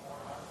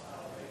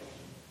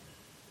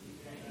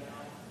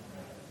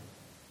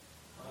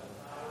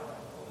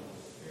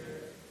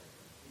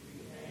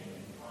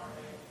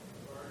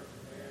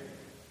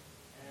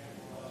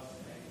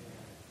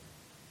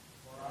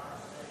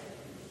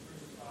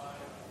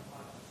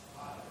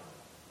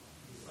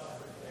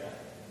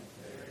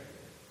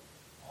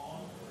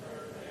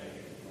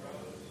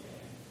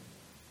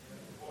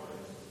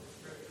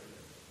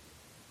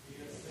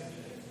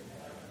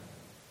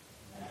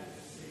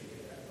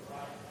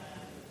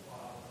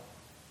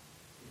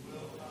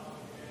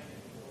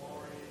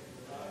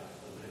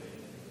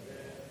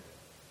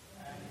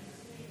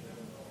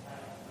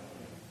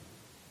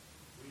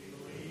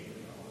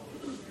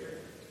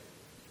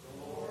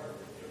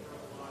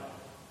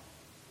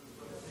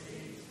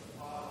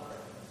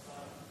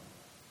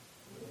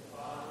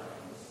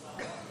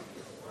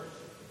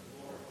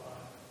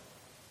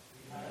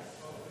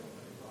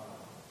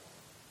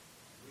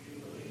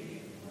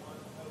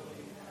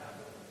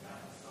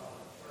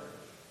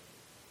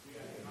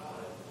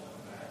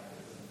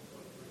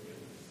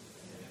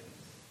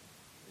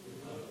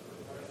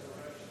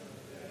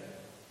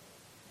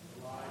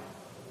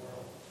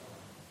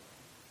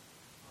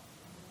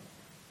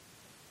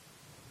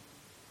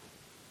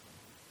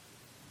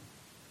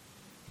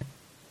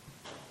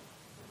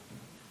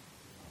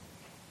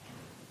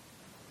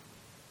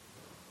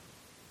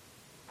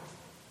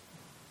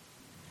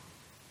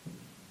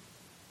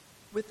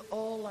with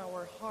all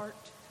our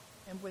heart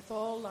and with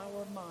all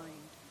our mind,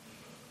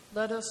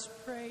 let us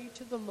pray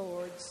to the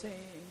Lord,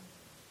 saying,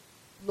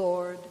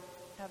 Lord,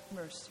 have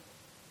mercy.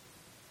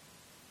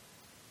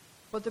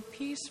 For the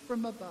peace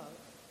from above,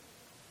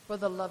 for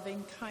the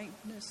loving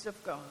kindness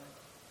of God,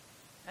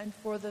 and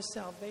for the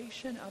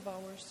salvation of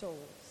our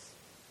souls,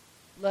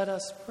 let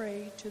us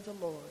pray to the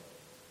Lord.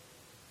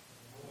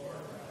 Lord,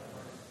 have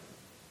mercy.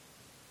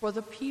 For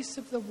the peace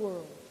of the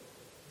world,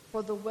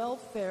 for the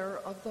welfare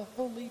of the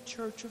Holy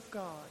Church of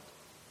God,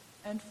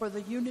 and for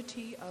the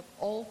unity of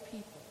all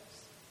peoples,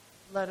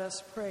 let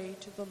us pray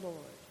to the Lord.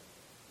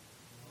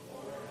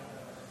 Lord,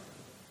 have mercy.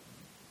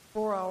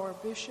 For our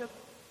bishop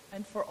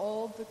and for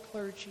all the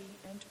clergy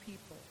and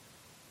people,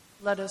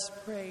 let us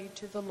pray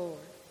to the Lord.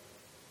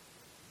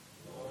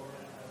 Lord, have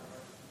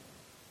mercy.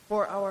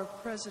 For our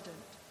president,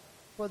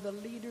 for the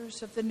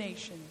leaders of the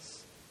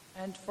nations,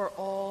 and for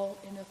all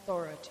in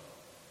authority,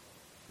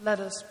 let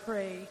us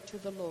pray to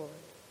the Lord.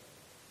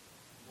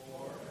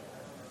 Lord, have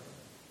mercy.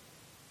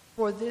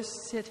 For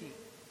this city,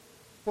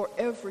 for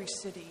every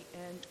city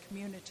and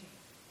community,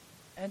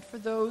 and for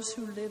those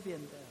who live in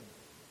them,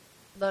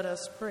 let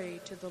us pray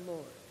to the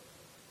Lord.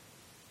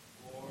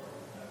 Lord,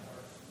 have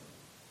mercy.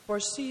 For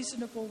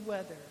seasonable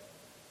weather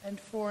and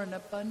for an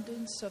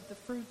abundance of the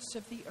fruits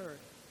of the earth,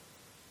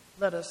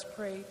 let us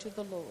pray to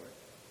the Lord.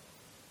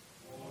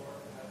 Lord,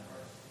 have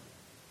mercy.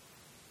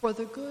 For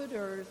the good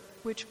earth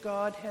which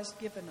God has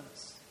given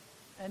us,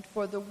 and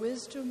for the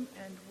wisdom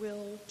and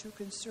will to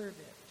conserve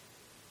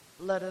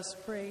it, let us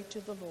pray to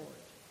the Lord.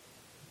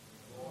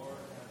 Lord,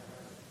 have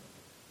mercy.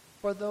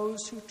 For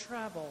those who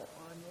travel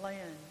on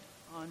land,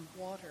 on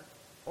water,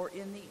 or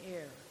in the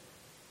air,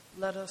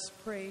 let us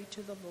pray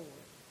to the Lord.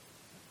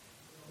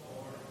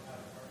 Lord, have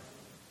mercy.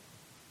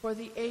 For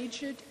the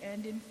aged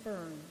and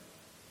infirm,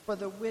 for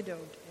the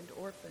widowed and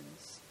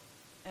orphans,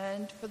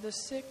 and for the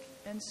sick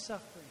and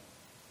suffering,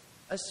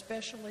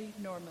 especially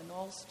Norman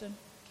Alston,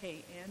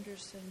 Kay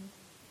Anderson,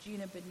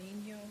 Gina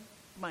Benigno,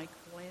 Mike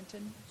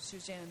Blanton,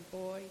 Suzanne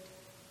Boyd,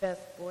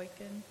 Beth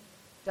Boykin,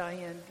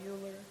 Diane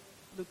Bueller,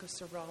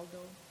 Lucas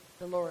Araldo,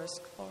 Dolores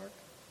Clark,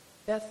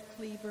 Beth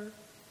Cleaver,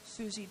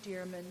 Susie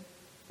Dearman,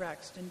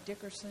 Braxton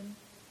Dickerson,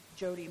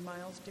 Jody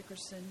Miles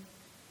Dickerson,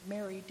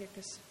 Mary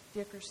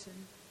Dickerson,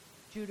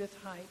 Judith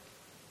Hike,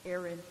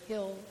 Erin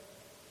Hill,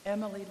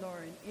 Emily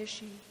Lauren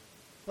Ishii,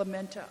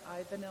 Clementa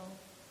Ivanel,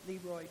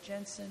 Leroy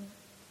Jensen,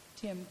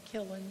 Tim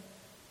Killen,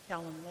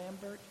 Callum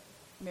Lambert,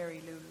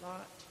 Mary Lou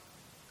Lott,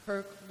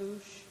 Kirk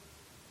Lush,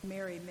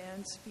 Mary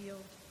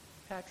Mansfield,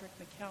 Patrick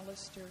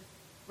McAllister,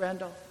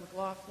 Randolph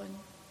McLaughlin,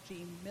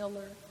 Jean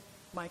Miller,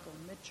 Michael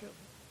Mitchell,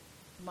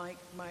 Mike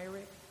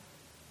Myrick,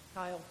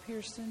 Kyle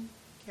Pearson,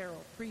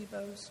 Carol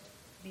Prevost,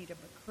 Nita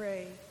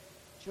McCrae,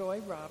 Joy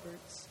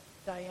Roberts,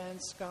 Diane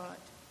Scott,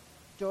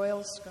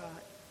 Doyle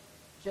Scott,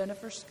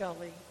 Jennifer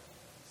Scully,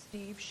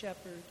 Steve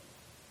Shepard,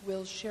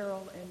 Will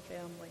Sherrill and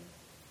family,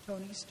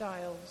 Tony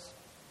Stiles,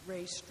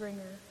 Ray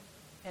Stringer,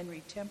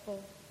 Henry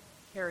Temple,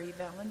 Carrie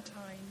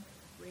Valentine,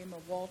 Rima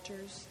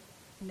Walters,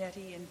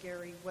 Nettie and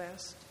Gary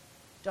West,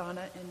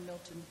 Donna and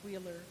Milton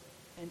Wheeler,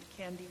 and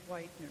Candy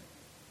Whitener.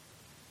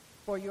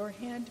 For your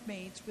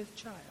handmaids with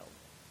child,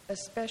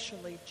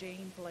 especially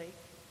Jane Blake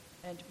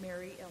and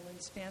Mary Ellen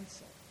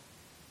Stansel,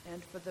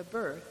 and for the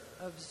birth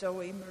of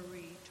Zoe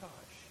Marie Tosh.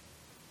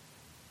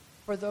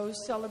 For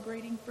those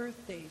celebrating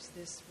birthdays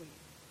this week,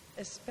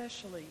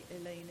 especially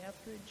Elaine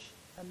Etheridge,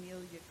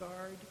 Amelia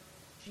Gard,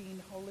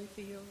 Jean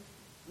Holyfield,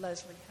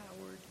 Leslie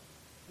Howard,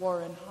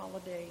 Warren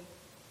Holliday,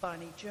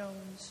 Bonnie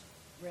Jones,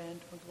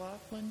 Rand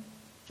McLaughlin,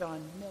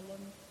 John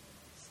Millam,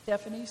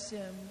 Stephanie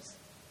Sims,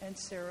 and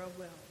Sarah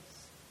Wells.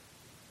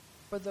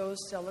 For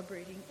those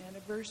celebrating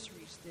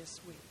anniversaries this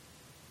week,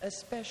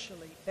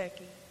 especially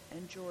Becky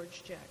and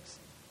George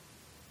Jackson.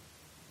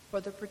 For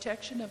the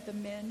protection of the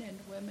men and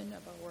women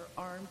of our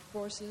armed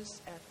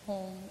forces at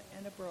home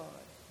and abroad,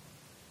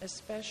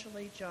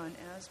 especially John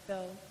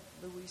Asbell,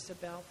 Louisa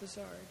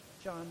Balthazar,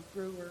 John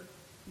Brewer,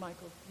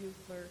 Michael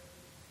Buechler,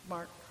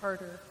 Mark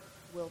Carter,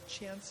 Will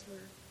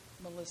Chancellor,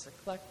 Melissa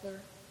Kleckler,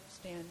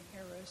 Stan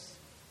Harris,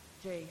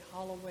 Jay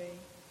Holloway,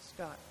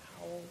 Scott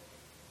Howell,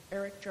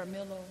 Eric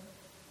Jarmillo,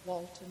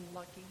 Walton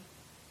Lucky,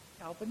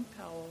 Calvin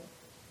Powell,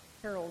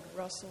 Harold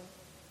Russell,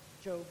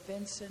 Joe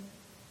Vinson,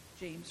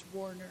 James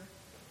Warner,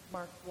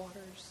 Mark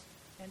Waters,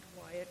 and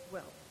Wyatt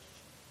Welch.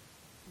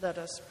 Let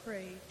us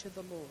pray to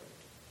the Lord.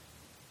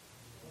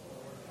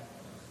 Lord,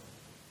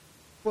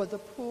 for the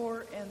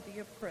poor and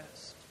the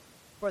oppressed,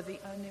 for the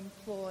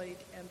unemployed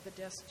and the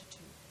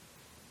destitute,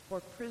 for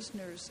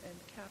prisoners and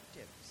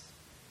captives,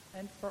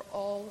 and for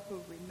all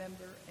who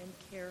remember and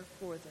care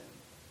for them,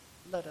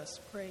 let us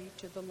pray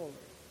to the Lord.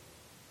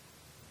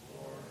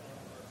 Lord,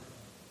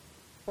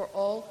 for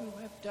all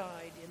who have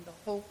died in the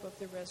hope of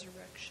the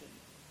resurrection,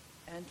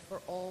 and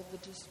for all the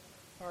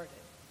departed,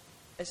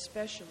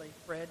 especially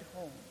Fred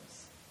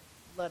Holmes,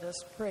 let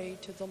us pray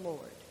to the Lord.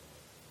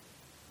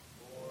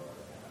 Lord,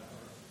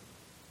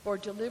 for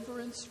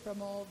deliverance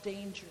from all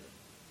danger,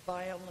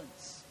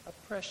 violence,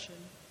 oppression,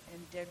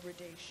 and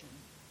degradation,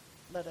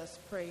 let us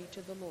pray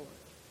to the Lord.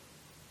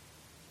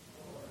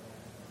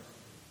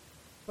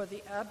 For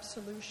the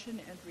absolution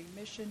and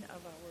remission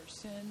of our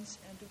sins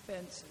and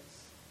offenses,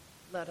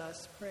 let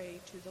us pray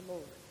to the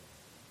Lord.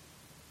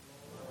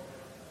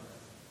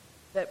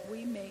 That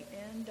we may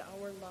end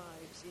our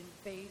lives in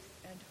faith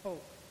and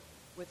hope,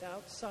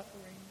 without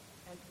suffering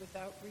and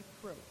without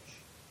reproach,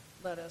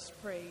 let us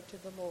pray to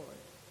the Lord.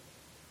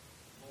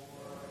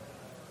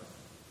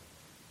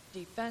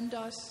 Defend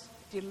us,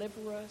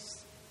 deliver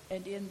us,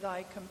 and in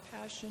thy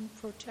compassion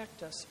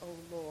protect us, O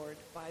Lord,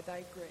 by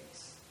thy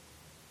grace.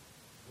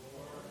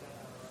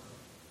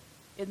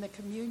 In the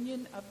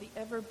communion of the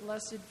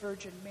ever-blessed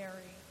Virgin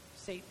Mary,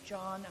 St.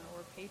 John,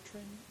 our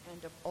patron,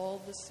 and of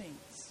all the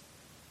saints,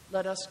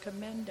 let us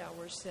commend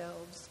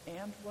ourselves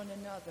and one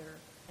another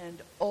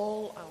and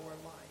all our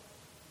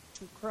life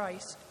to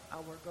Christ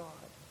our God.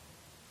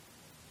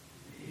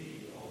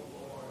 Thee, O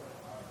Lord,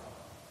 our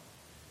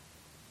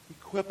God.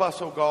 Equip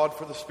us, O God,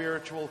 for the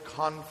spiritual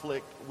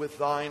conflict with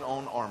thine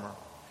own armor,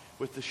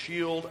 with the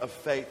shield of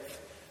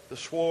faith, the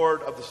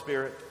sword of the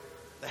Spirit,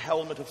 the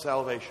helmet of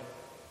salvation,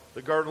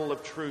 the girdle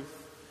of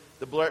truth,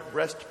 the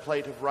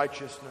breastplate of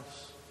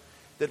righteousness,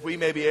 that we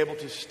may be able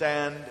to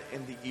stand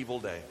in the evil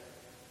day.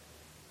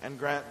 And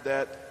grant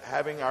that,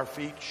 having our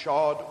feet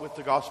shod with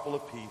the gospel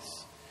of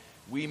peace,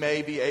 we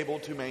may be able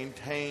to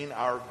maintain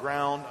our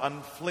ground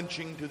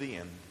unflinching to the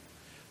end,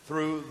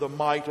 through the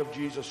might of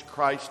Jesus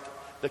Christ,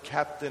 the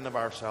captain of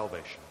our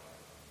salvation.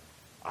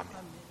 Amen.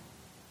 Amen.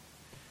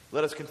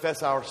 Let us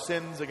confess our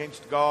sins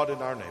against God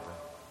and our neighbor.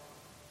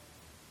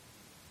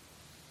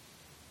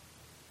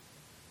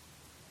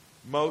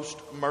 Most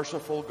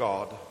merciful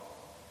God,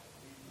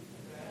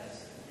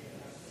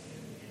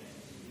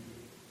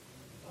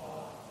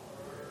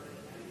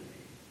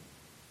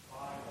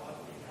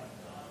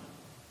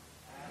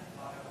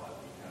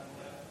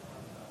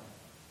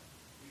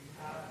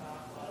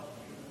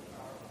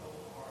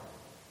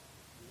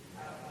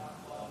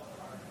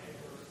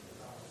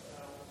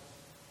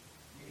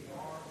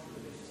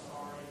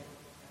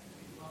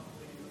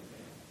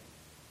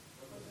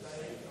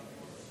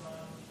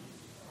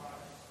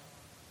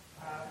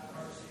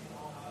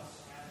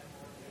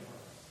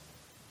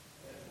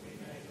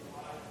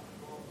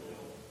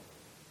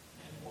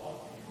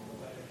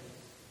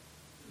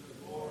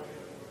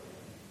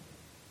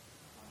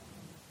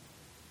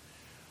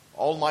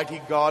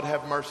 Almighty God,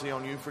 have mercy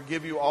on you,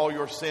 forgive you all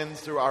your sins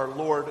through our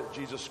Lord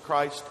Jesus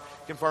Christ,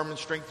 confirm and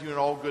strengthen you in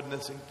all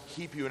goodness, and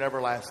keep you in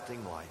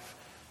everlasting life.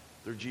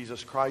 Through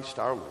Jesus Christ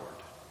our Lord.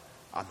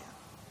 Amen.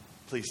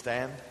 Please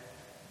stand.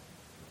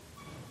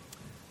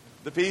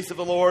 The peace of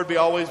the Lord be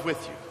always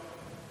with you,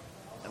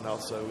 and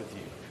also with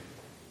you.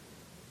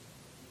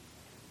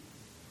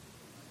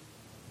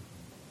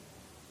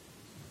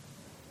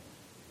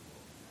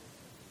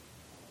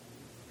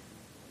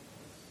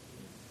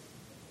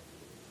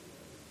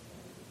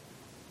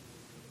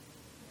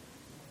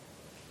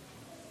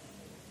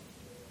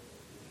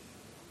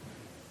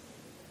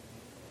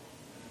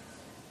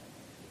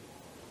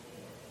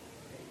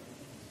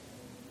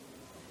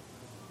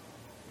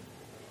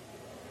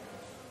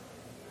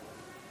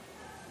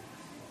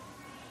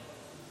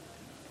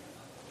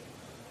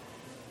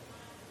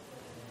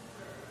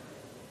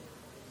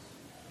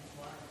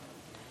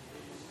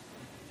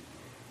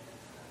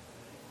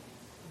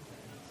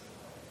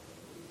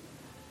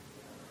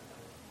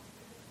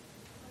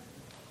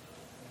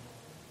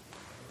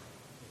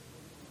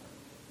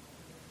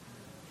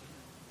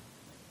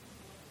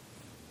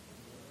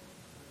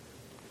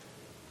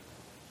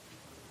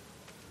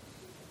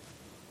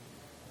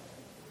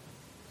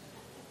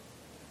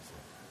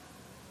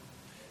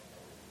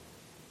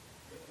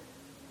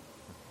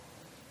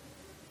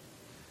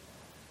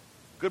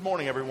 Good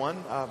morning,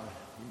 everyone.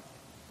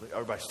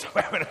 Everybody's still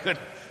having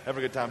a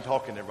good time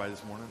talking to everybody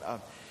this morning.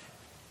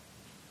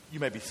 You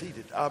may be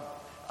seated.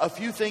 A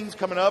few things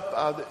coming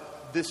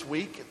up this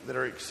week that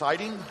are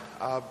exciting.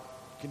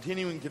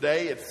 Continuing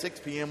today at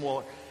 6 p.m.,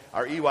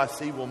 our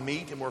EYC will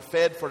meet, and we're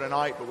fed for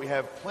tonight, but we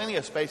have plenty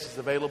of spaces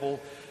available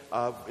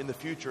in the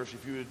future. So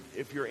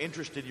if you're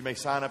interested, you may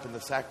sign up in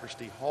the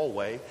sacristy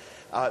hallway.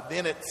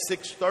 Then at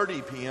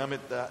 6:30 p.m.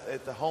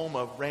 at the home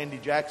of Randy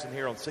Jackson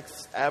here on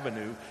 6th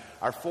Avenue,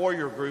 our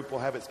foyer group will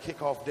have its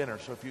kickoff dinner.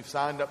 So if you've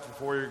signed up for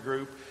foyer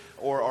group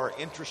or are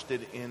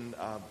interested in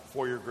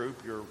foyer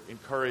group, you're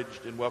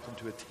encouraged and welcome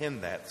to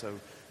attend that. So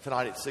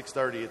tonight at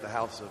 6:30 at the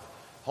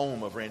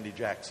home of Randy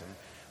Jackson.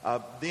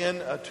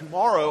 Then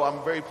tomorrow,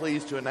 I'm very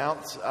pleased to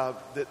announce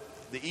that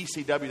the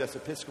ECW, that's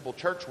Episcopal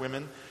Church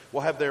Women,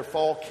 will have their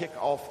fall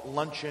kickoff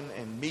luncheon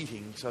and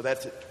meeting. So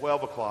that's at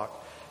 12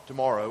 o'clock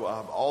tomorrow.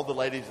 All the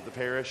ladies of the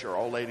parish, or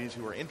all ladies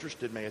who are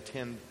interested, may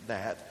attend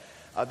that.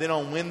 Then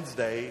on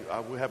Wednesday,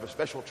 we have a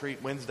special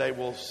treat. Wednesday,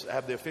 we'll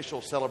have the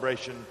official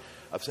celebration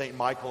of St.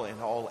 Michael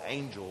and all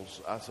angels.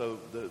 So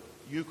the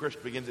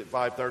Eucharist begins at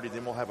 5:30.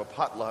 Then we'll have a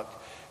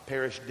potluck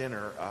parish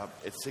dinner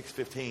at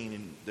 6:15.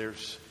 And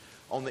there's,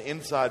 on the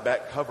inside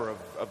back cover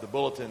of the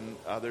bulletin,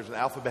 there's an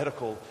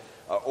alphabetical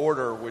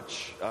order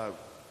which,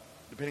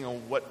 depending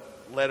on what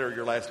letter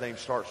your last name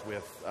starts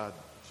with,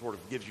 sort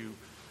of gives you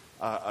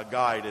a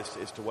guide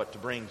as to what to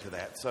bring to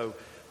that. So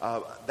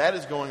that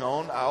is going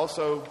on. I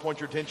also point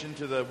your attention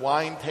to the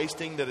wine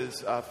tasting that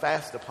is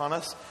fast upon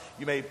us.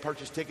 You may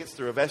purchase tickets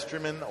through a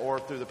vestryman or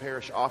through the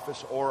parish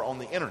office or on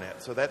the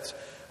internet. So that's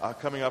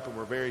coming up, and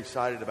we're very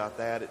excited about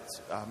that.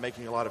 It's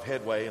making a lot of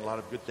headway, and a lot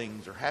of good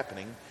things are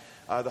happening.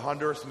 The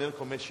Honduras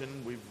Medical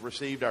Mission, we've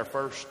received our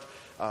first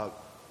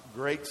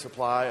great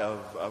supply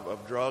of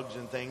drugs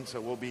and things. So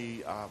we'll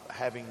be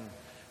having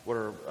what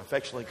are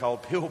affectionately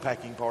called pill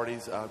packing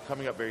parties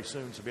coming up very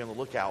soon. So be on the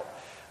lookout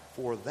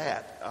for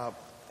that.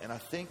 And I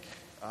think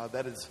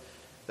that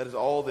is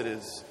all that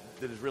is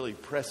really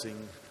pressing.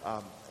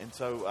 And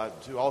so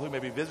to all who may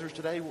be visitors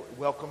today,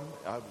 welcome.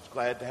 I was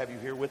glad to have you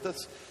here with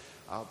us.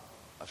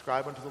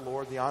 Ascribe unto the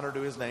Lord the honor to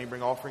his name,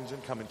 bring offerings,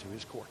 and come into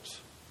his courts.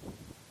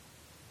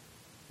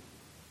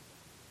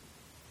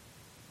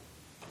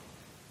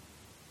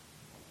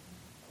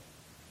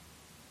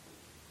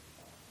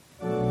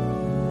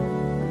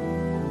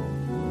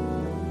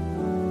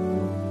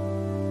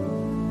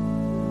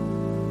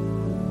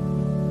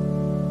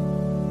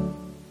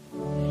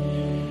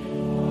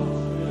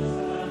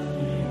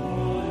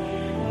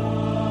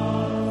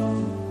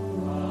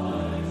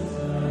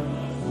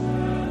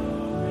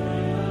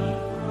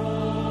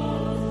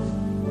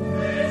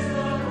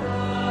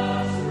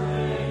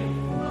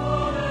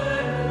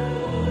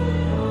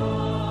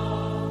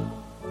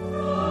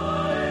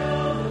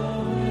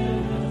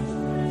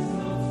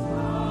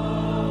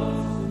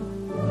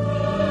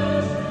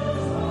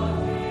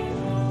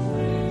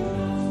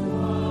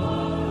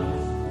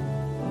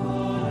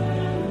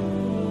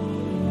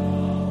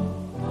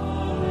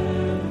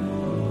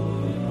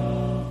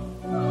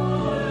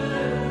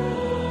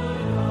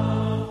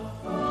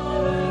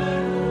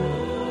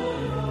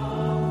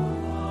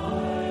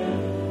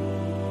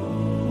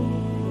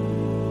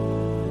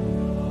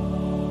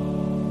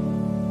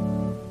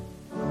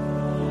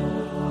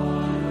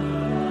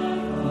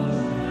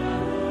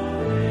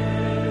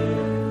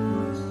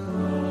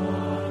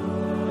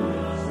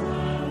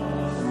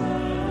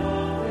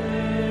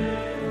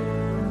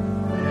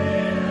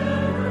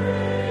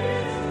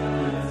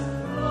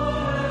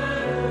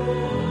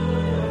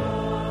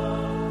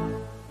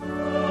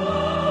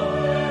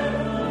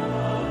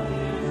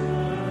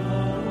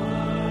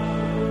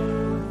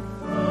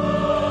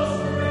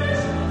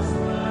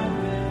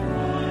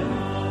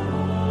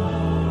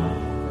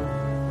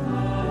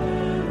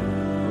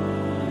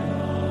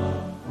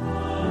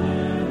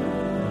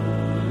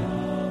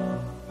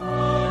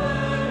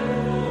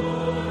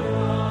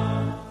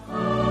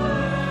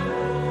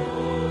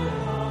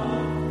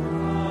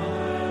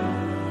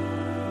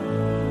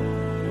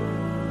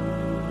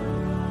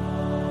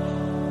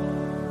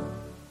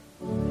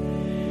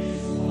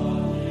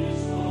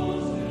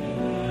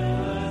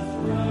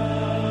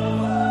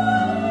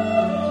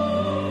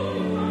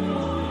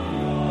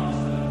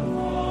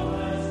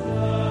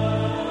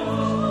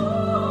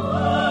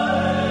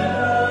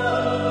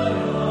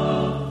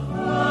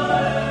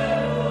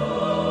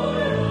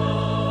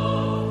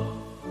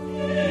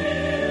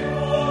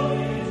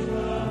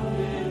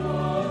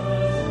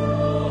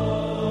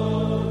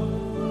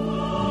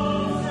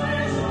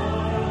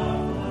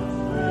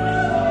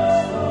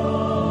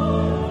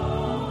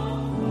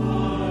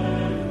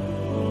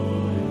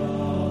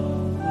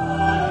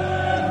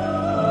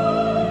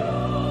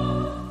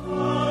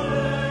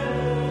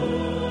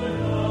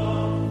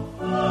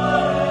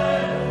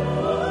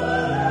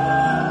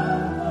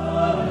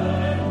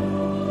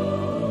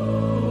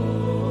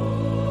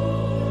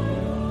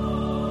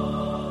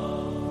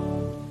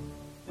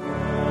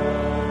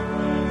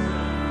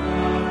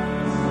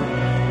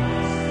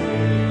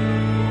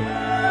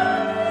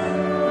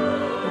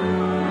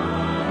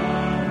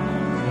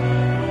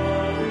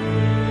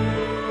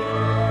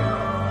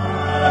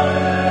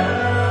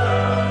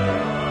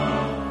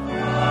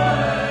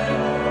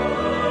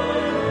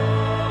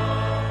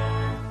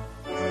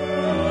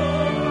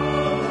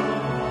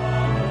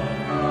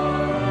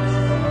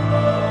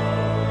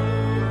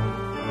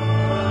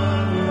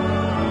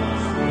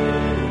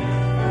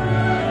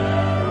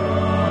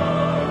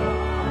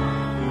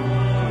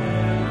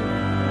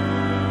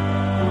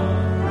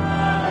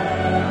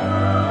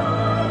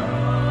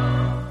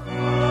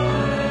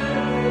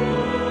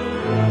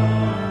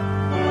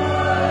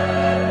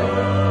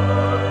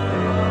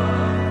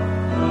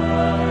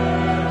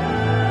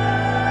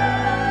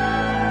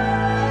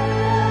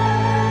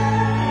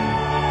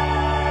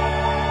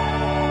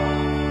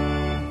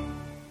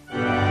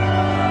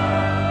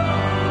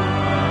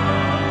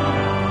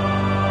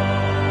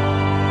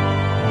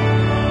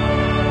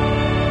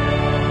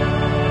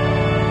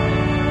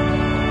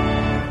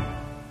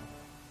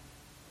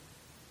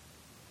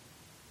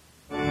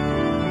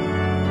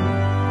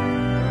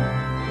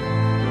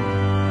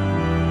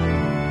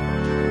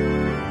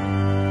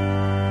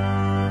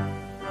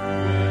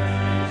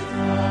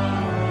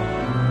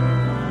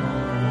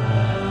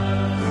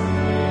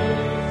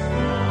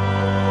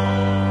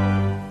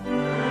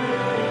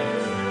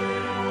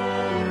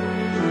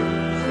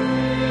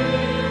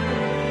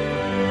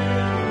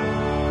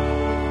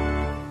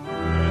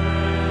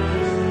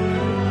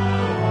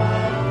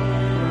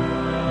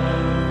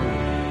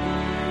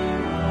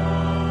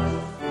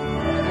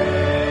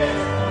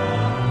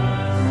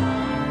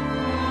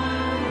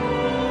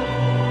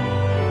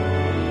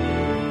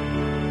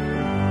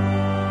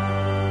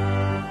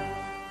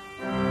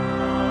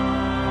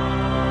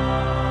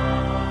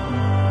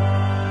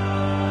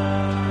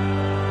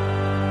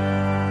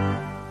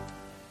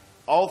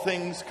 All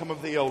things come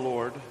of thee, O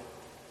Lord,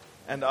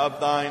 and of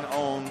thine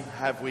own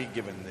have we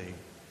given thee.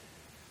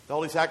 The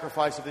holy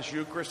sacrifice of this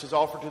Eucharist is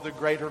offered to the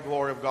greater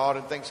glory of God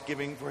and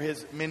thanksgiving for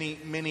his many,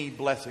 many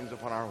blessings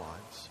upon our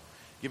lives.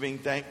 Giving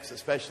thanks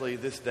especially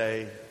this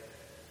day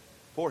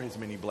for his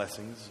many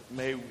blessings.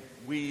 May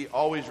we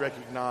always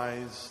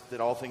recognize that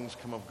all things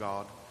come of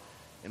God,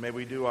 and may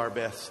we do our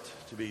best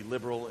to be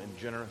liberal and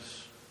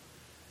generous.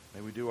 May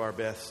we do our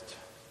best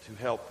to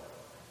help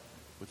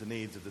with the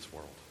needs of this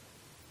world.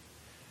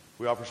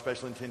 We offer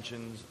special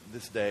intentions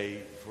this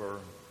day for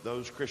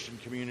those Christian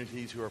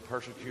communities who are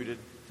persecuted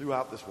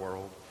throughout this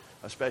world,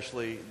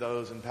 especially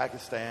those in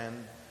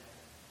Pakistan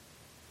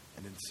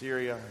and in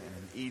Syria and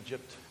in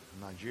Egypt,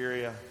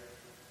 Nigeria,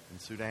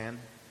 and Sudan.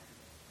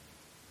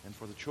 And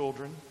for the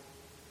children,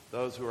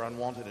 those who are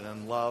unwanted and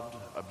unloved,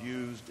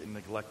 abused and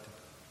neglected.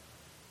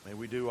 May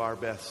we do our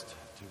best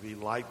to be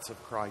lights of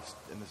Christ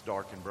in this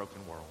dark and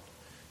broken world.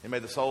 And may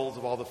the souls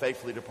of all the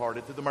faithfully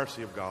departed, through the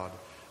mercy of God,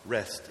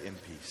 rest in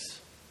peace.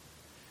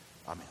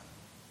 Amen.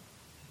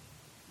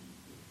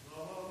 The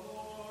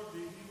Lord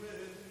be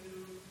with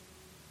you.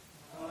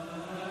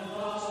 And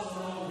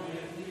also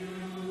with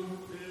you.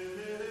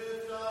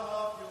 Lift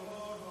up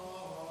your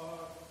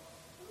heart.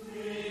 We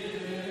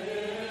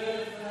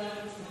lift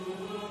them to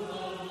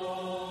the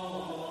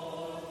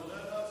Lord.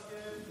 Let us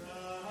give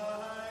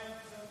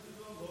thanks unto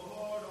the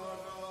Lord our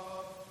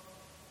God.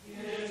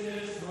 It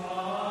is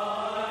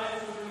right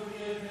to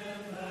give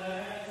him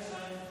thanks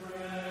and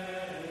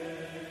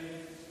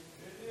praise.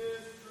 It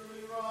is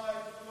truly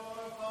right to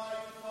glorify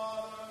you,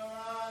 Father,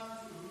 and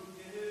to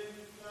give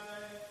you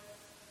thanks.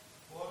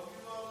 For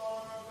you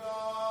alone are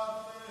God,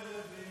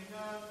 living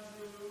and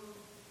true,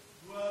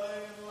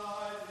 dwelling in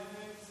light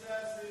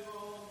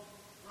inaccessible,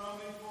 from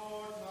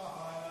before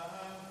time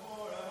and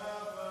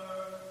forever.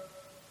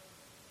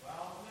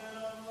 Fountain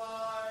of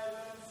light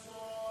and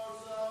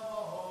source of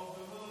all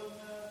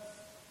goodness,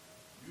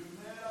 you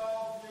made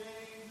all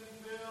things and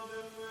filled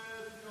it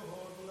with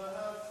your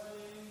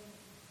blessing.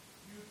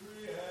 You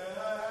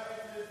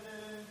created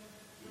them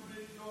to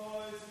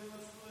rejoice in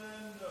the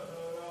splendor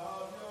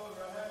of your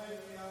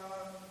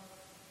radiance.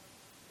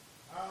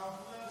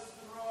 Countless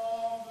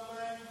throngs of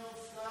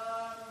angels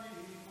stand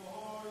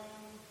before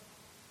you,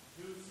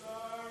 to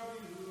serve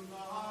you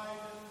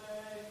night and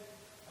day,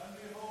 and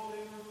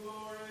beholding the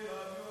glory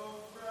of your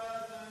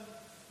presence,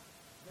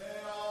 they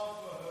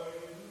offer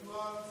you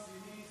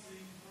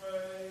unceasing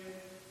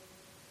praise.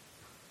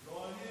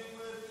 Joining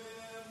with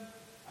them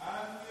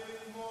and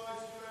giving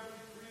voice to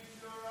every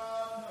creature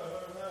under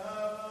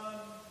heaven,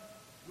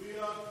 we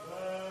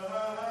acclaim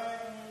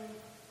you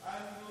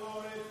and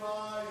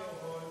glorify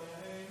your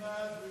name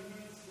as we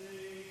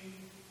sing.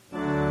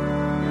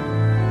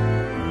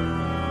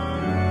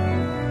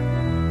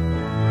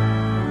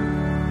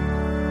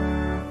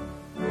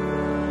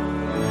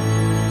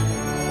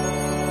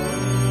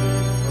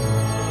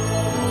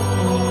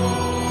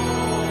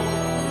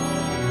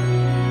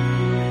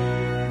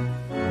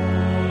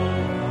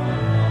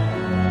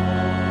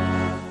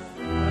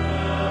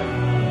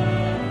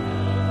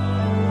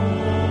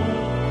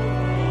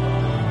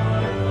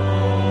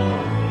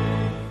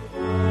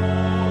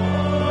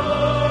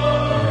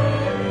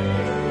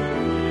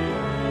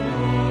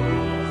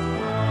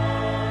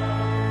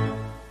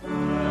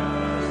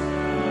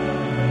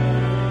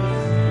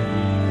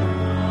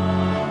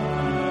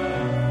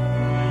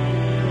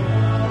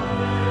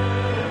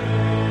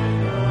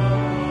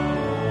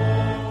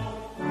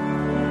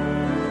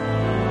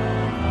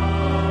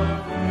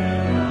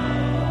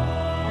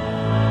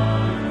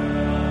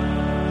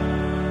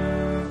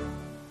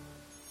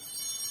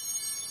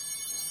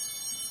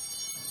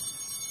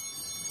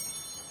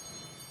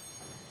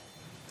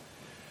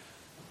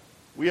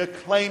 We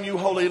acclaim you,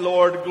 Holy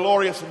Lord,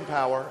 glorious in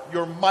power.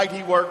 Your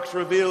mighty works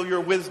reveal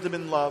your wisdom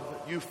and love.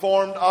 You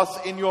formed us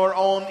in your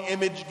own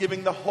image,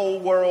 giving the whole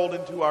world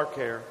into our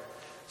care,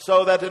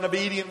 so that in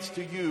obedience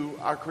to you,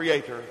 our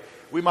Creator,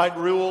 we might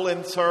rule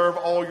and serve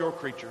all your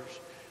creatures.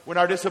 When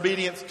our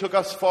disobedience took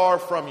us far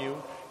from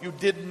you, you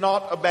did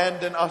not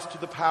abandon us to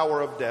the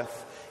power of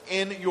death.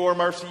 In your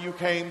mercy you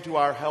came to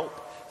our help,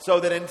 so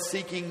that in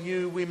seeking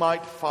you we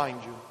might find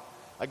you.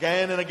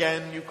 Again and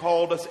again you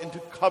called us into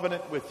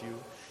covenant with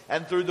you,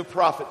 and through the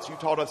prophets you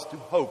taught us to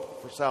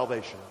hope for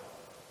salvation.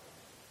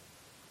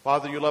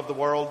 Father, you love the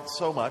world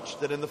so much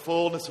that in the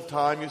fullness of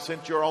time you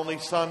sent your only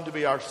Son to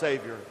be our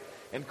Savior,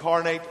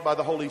 incarnate by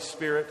the Holy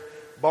Spirit,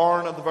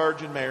 born of the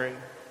Virgin Mary.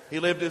 He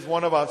lived as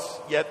one of us,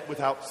 yet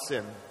without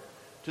sin.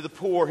 To the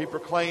poor he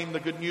proclaimed the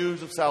good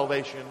news of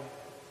salvation.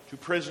 To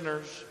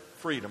prisoners,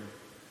 freedom.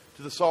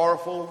 To the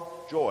sorrowful,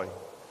 joy.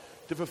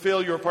 To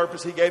fulfill your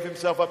purpose, he gave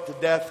himself up to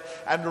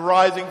death, and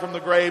rising from the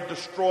grave,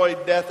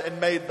 destroyed death and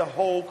made the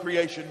whole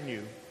creation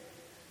new.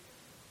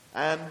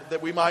 And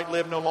that we might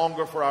live no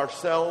longer for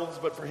ourselves,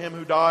 but for him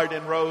who died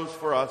and rose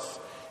for us,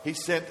 he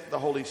sent the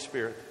Holy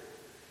Spirit,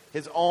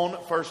 his own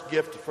first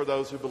gift for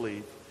those who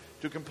believe,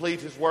 to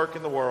complete his work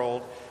in the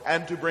world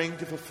and to bring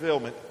to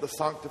fulfillment the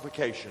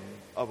sanctification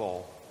of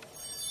all.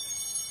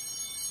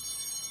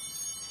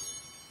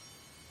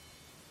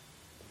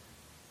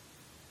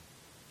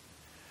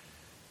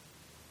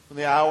 When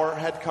the hour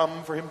had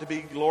come for him to be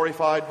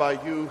glorified by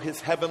you,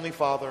 his heavenly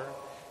Father,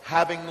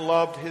 having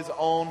loved his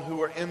own who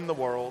were in the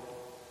world,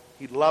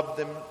 he loved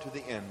them to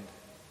the end.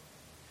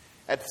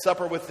 At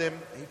supper with them,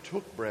 he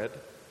took bread,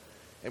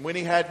 and when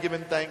he had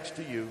given thanks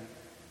to you,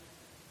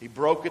 he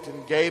broke it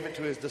and gave it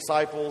to his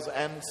disciples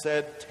and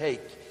said,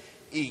 "Take,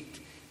 eat.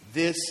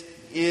 This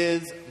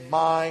is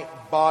my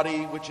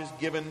body, which is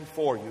given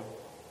for you.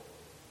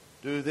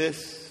 Do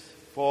this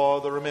for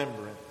the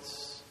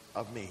remembrance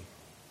of me."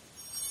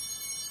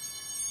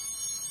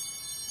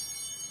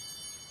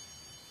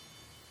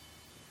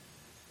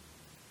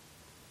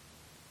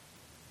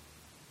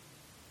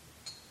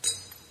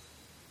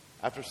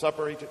 After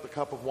supper, he took the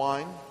cup of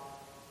wine,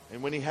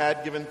 and when he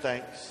had given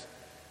thanks,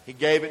 he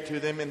gave it to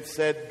them and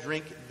said,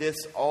 "Drink this,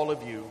 all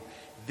of you.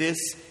 This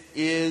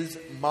is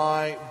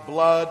my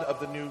blood of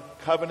the new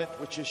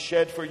covenant, which is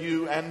shed for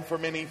you and for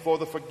many for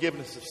the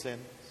forgiveness of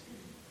sins.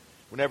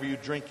 Whenever you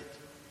drink it,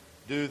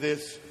 do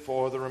this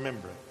for the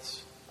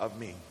remembrance of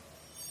me."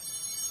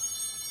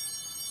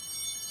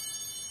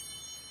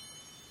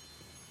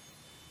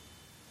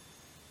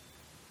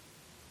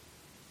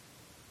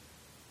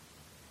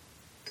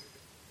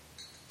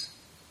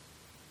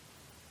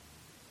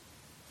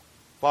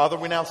 Father,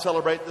 we now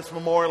celebrate this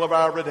memorial of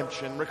our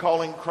redemption,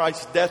 recalling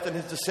Christ's death and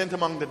his descent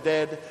among the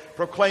dead,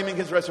 proclaiming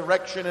his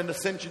resurrection and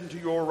ascension to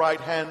your right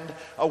hand,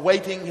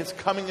 awaiting his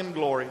coming in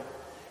glory,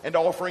 and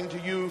offering to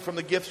you from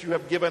the gifts you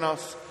have given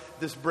us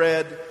this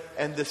bread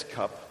and this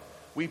cup.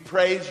 We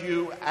praise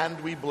you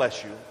and we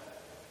bless you.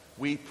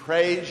 We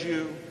praise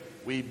you,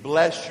 we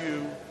bless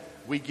you,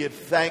 we give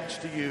thanks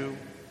to you,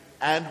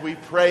 and we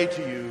pray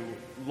to you,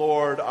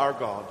 Lord our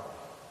God.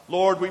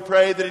 Lord, we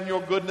pray that in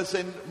your goodness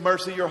and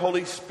mercy, your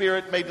Holy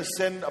Spirit may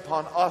descend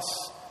upon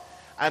us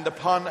and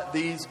upon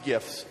these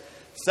gifts,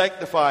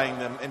 sanctifying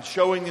them and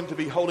showing them to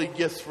be holy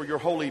gifts for your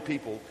holy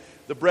people,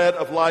 the bread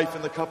of life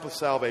and the cup of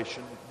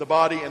salvation, the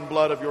body and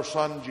blood of your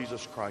Son,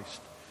 Jesus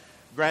Christ.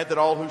 Grant that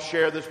all who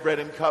share this bread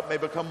and cup may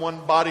become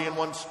one body and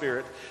one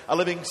spirit, a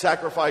living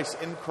sacrifice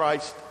in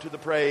Christ to the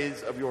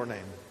praise of your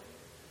name.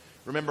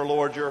 Remember,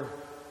 Lord, your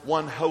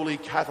one holy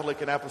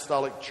Catholic and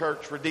Apostolic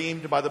Church,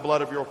 redeemed by the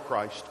blood of your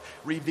Christ.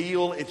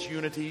 Reveal its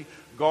unity,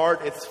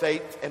 guard its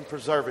faith, and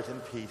preserve it in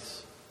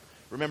peace.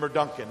 Remember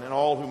Duncan and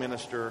all who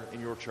minister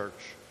in your church.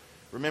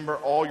 Remember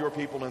all your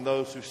people and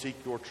those who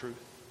seek your truth.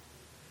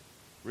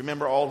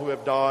 Remember all who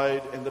have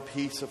died in the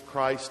peace of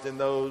Christ and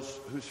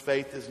those whose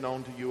faith is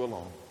known to you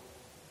alone.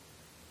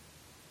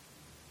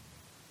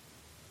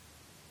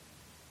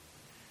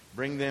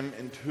 Bring them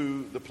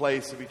into the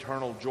place of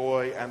eternal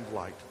joy and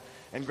light.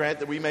 And grant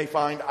that we may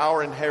find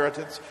our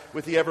inheritance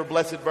with the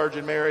ever-blessed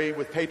Virgin Mary,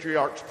 with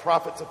patriarchs,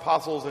 prophets,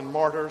 apostles, and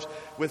martyrs,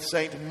 with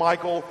Saint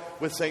Michael,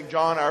 with Saint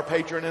John, our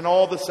patron, and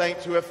all the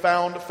saints who have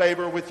found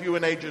favor with you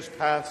in ages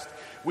past.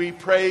 We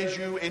praise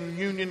you in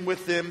union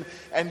with them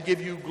and give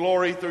you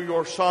glory through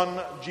your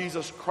Son,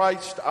 Jesus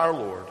Christ, our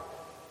Lord.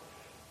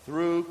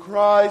 Through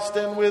Christ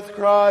and with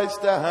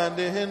Christ and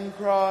in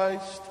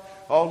Christ,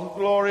 all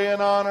glory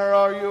and honor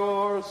are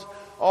yours,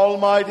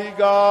 Almighty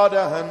God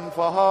and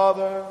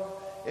Father,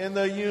 in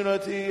the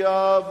unity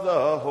of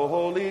the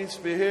Holy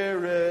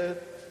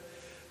Spirit,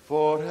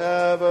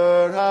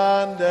 forever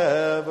and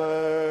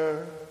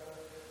ever.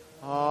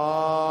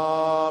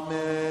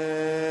 Amen.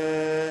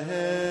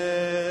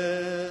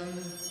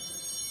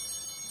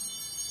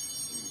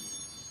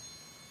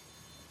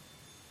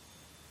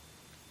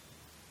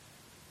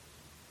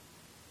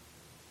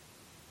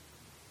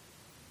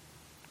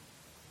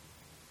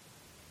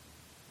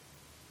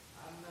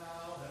 And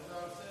now, as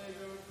our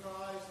Savior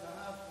Christ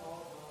hath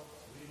taught us,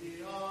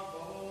 we are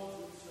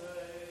bold to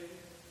say,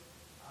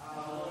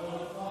 Our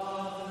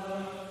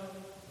Father,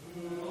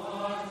 who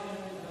art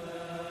in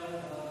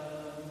heaven,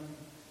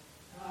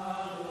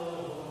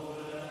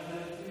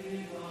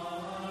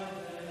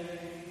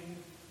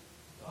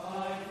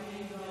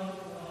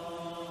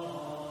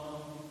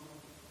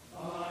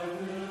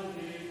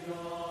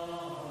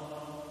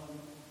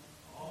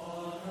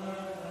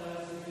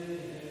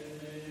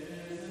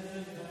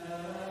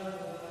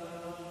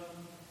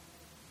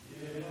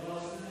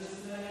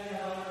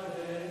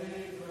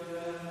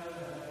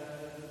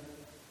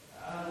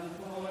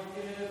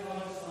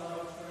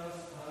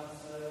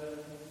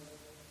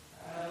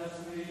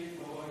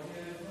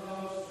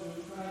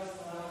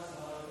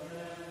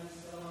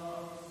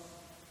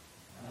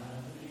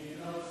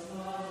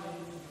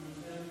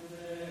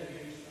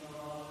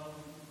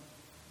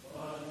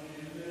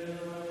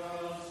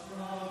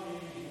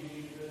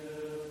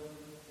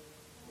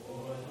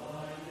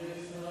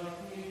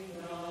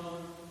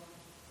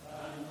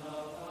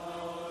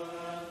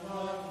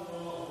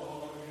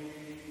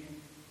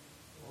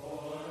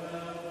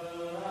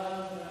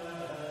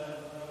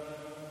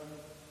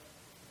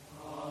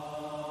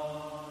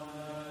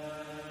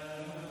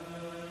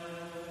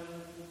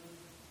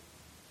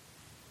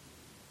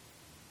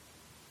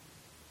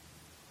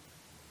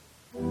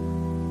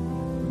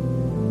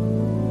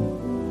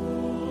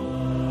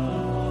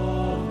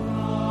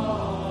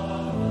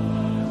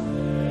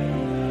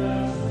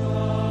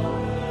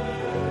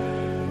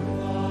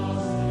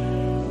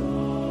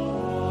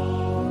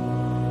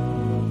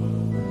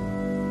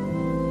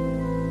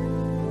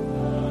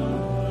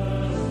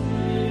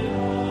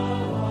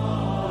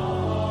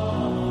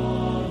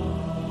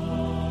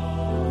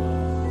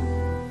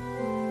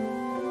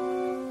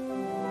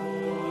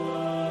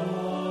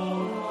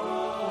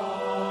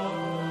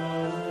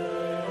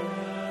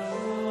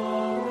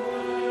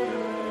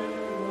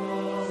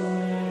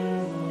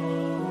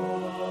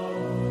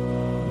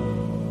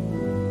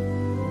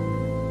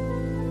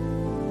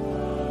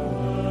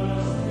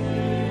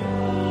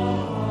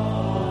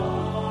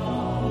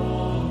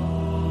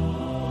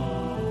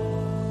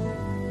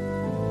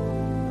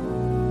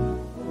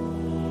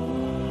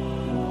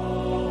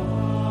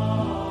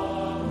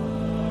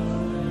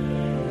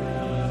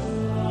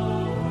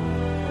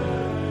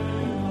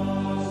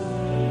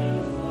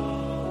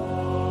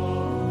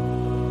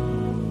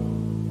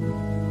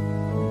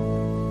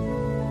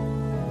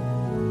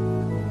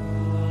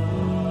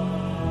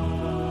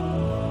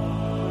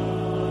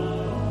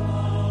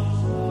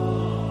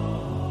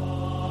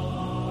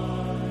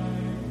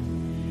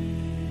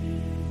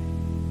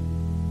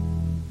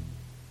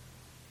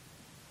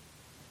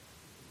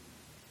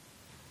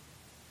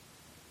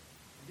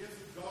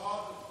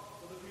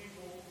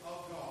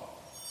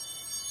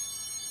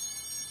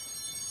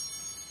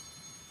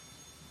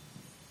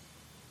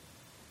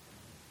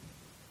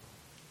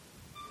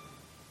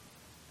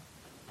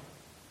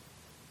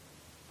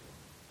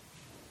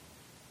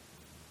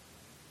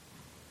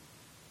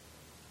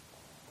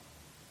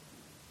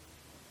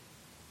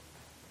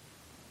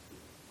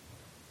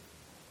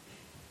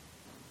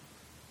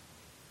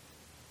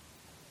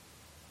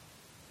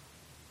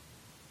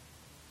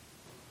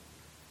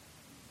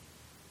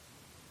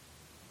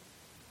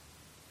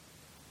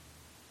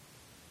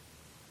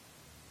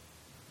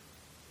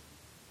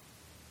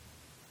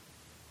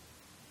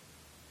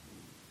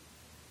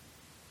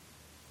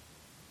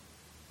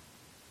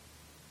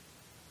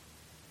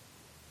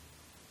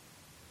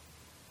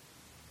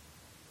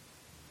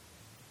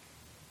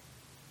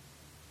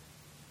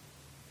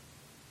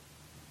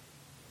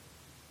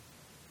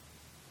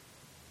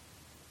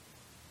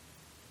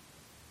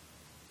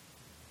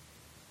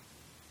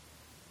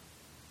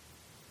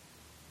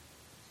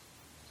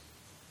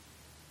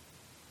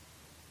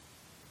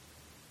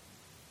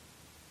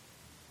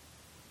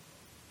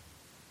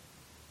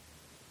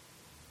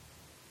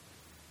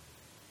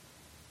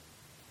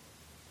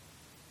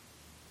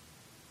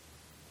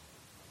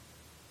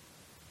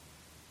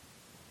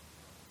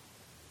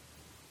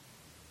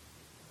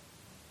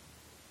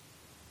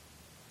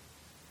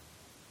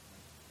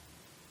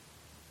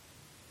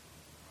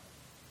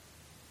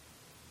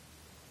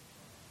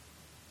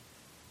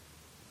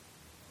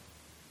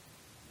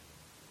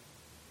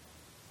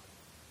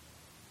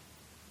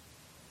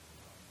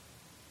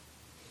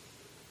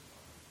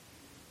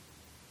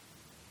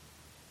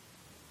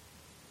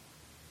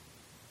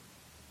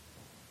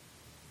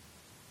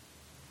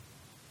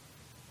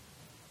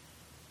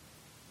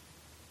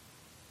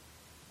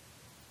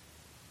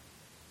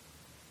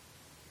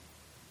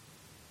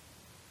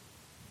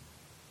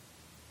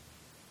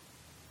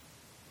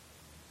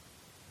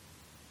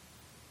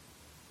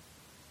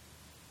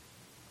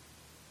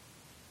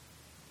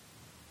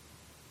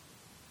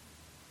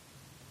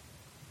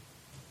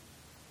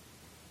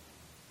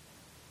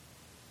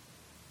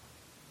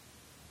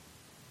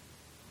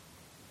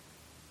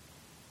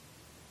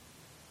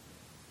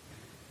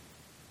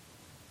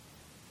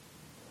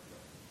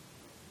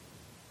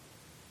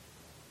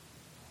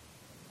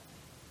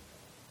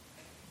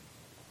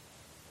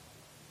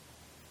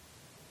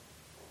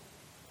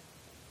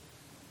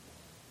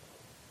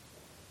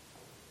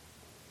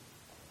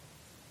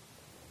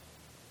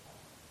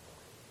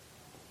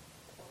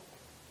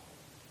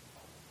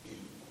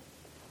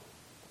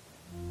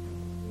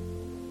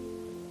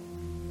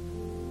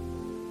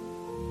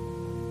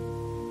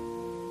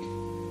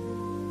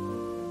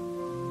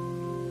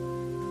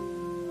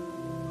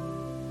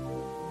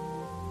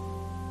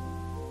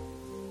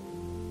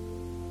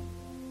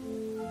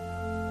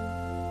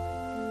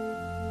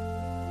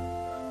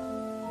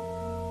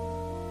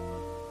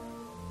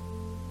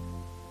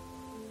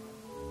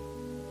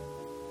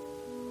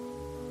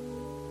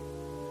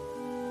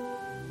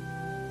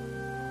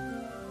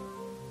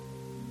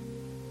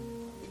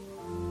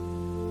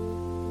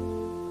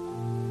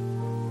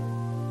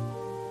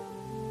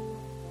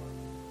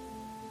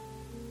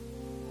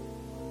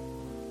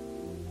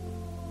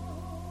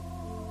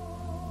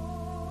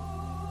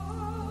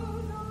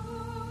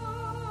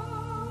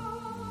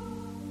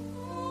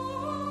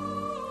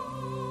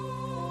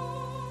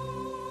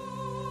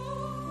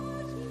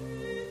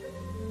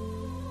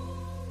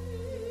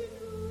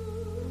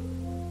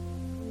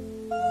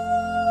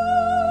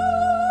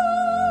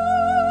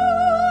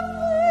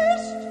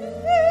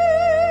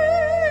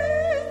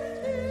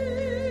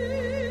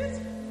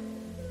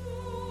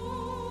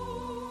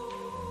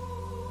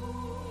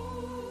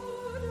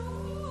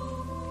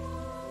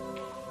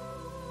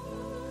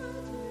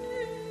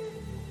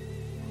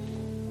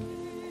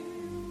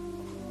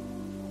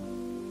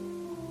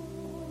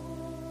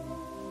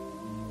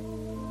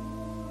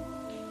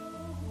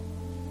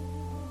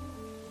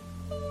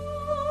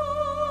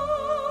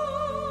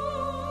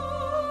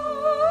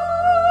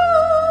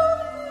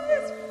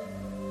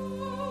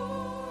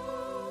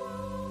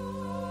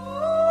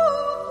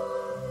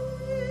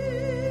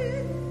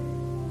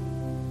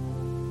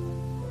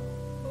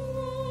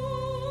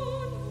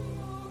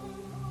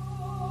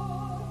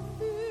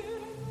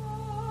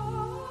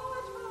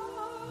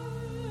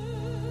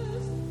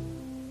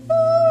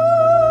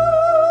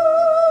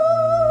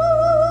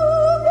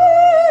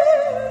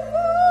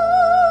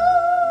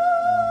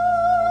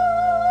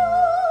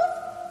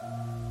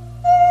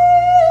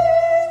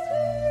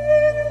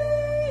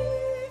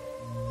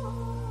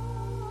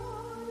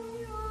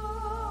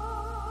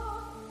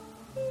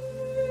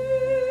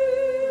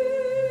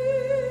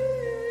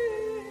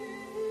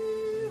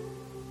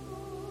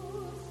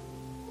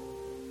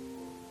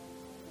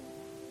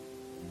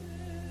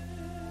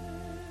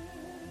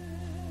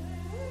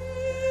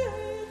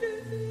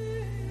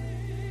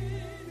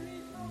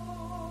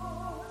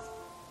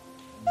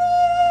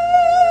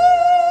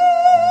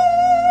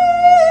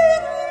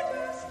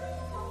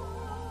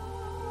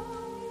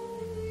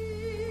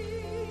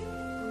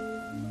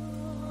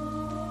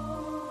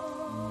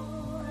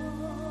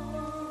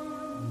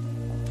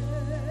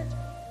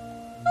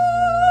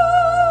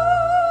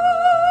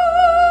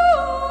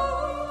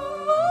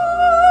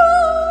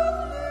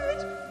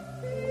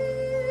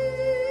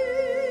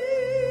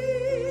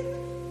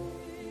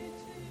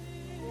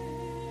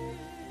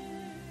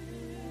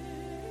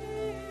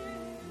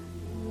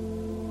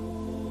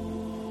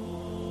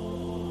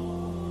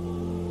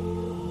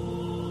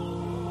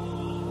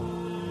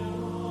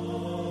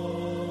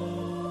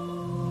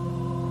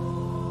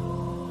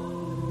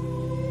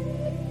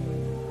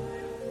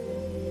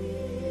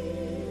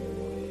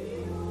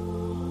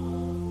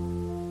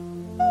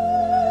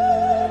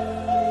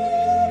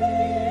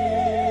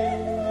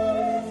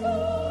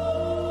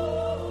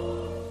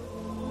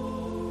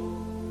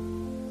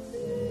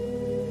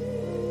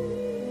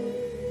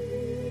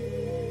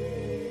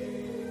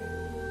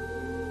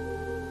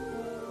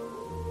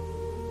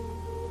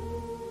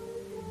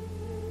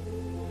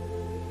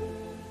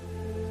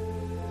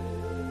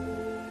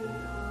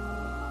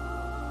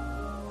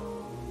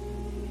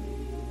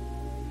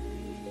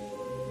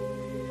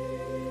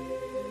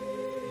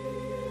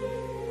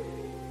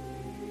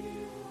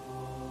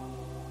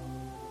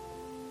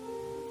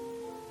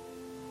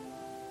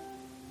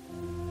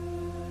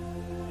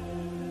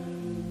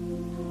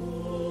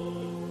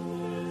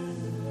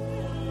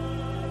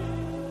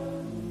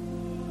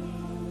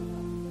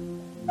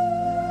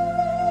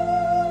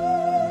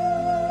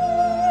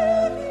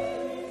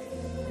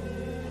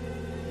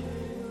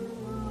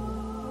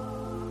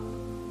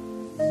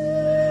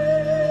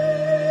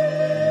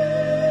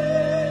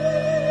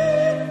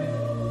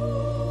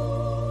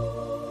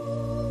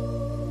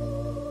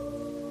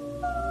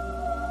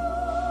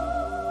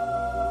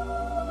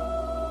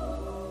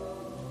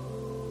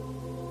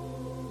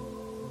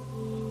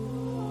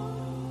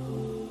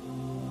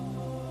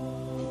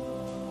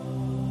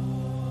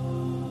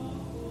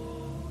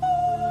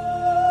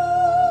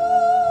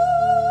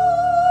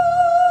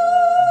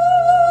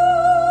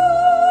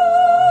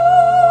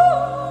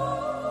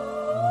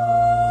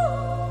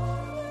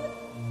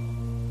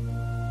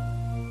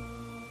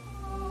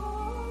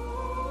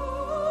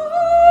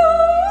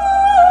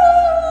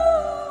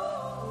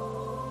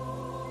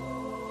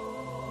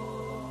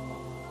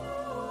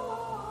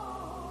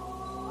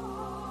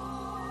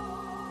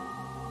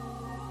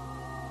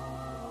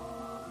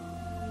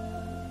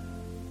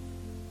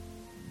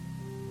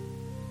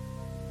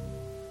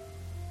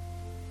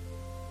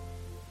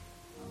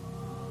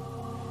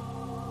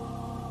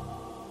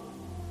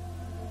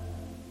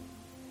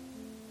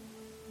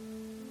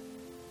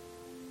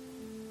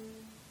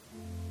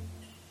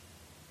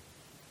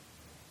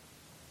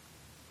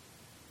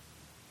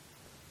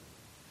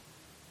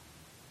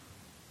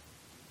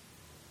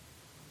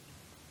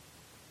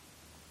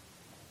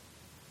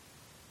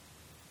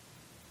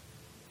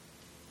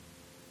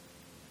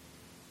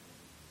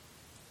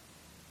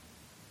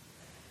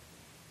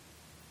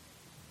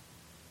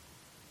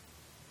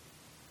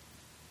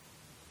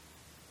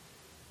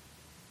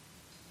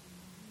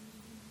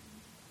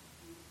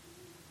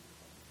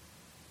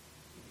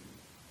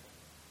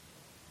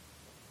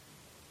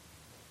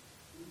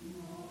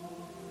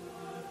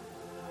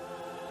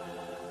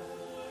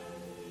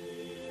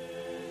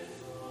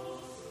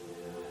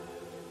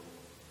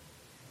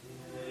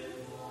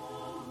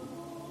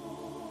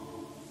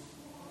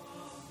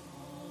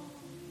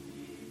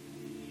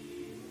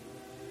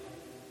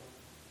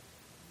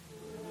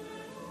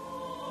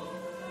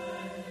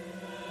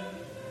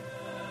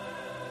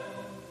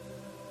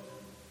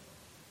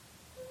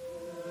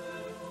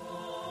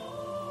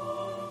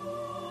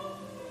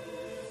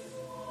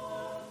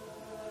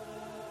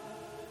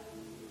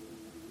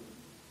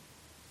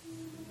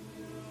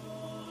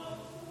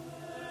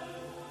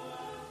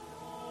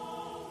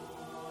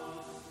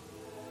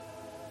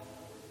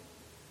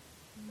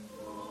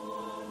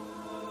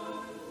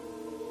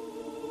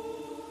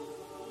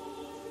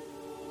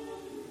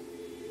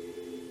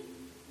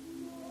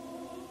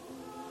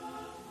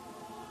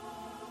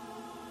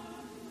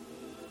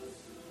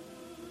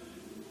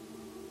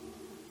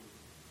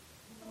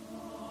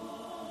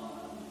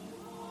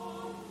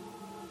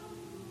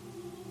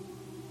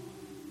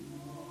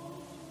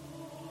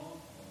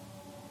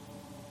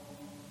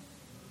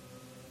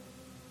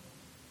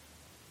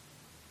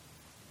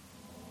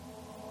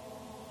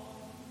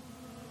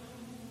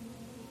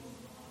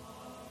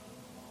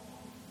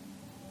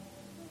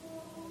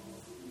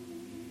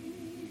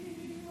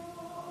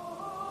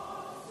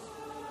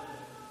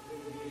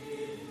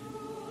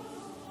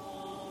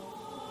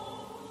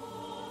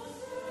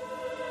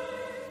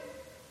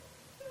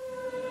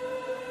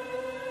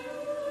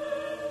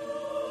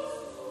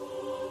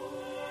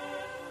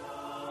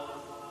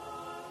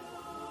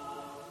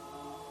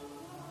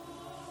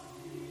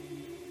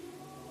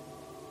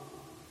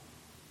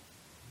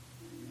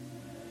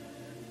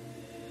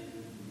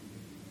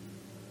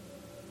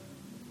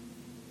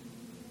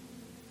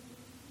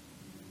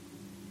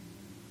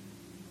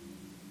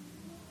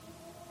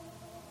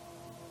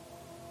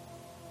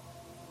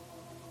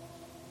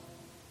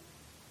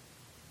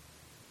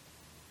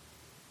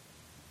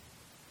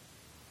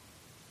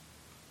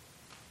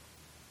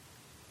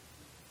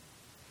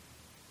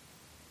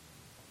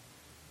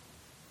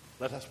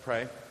 Let us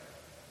pray.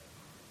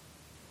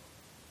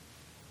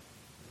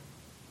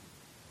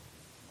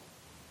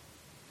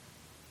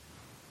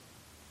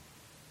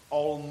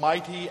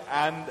 Almighty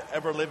and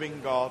ever-living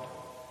God,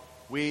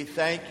 we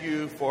thank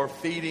you for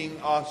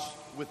feeding us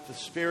with the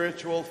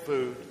spiritual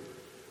food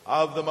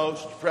of the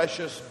most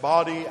precious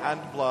body and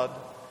blood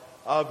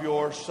of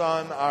your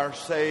Son, our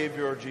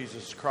Savior,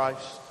 Jesus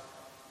Christ,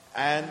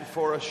 and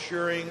for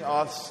assuring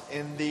us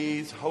in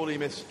these holy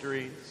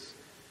mysteries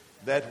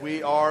that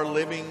we are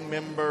living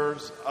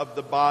members of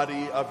the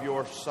body of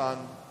your Son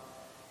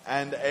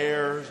and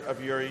heirs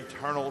of your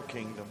eternal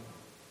kingdom.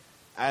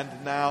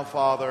 And now,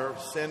 Father,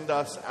 send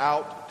us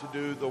out to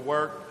do the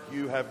work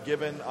you have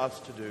given us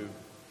to do,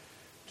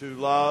 to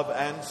love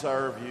and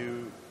serve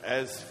you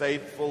as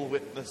faithful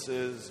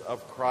witnesses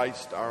of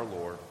Christ our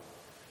Lord.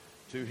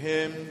 To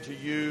him, to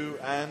you,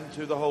 and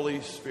to the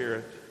Holy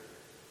Spirit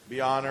be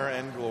honor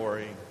and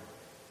glory,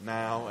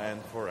 now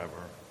and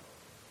forever.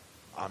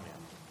 Amen.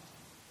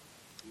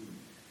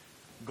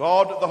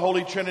 God, the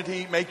Holy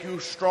Trinity, make you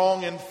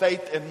strong in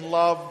faith and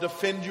love,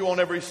 defend you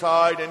on every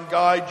side, and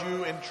guide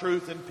you in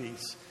truth and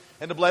peace.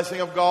 And the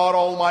blessing of God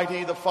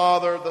Almighty, the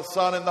Father, the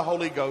Son, and the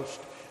Holy Ghost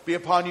be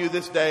upon you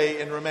this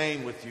day and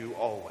remain with you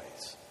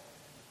always.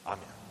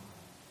 Amen.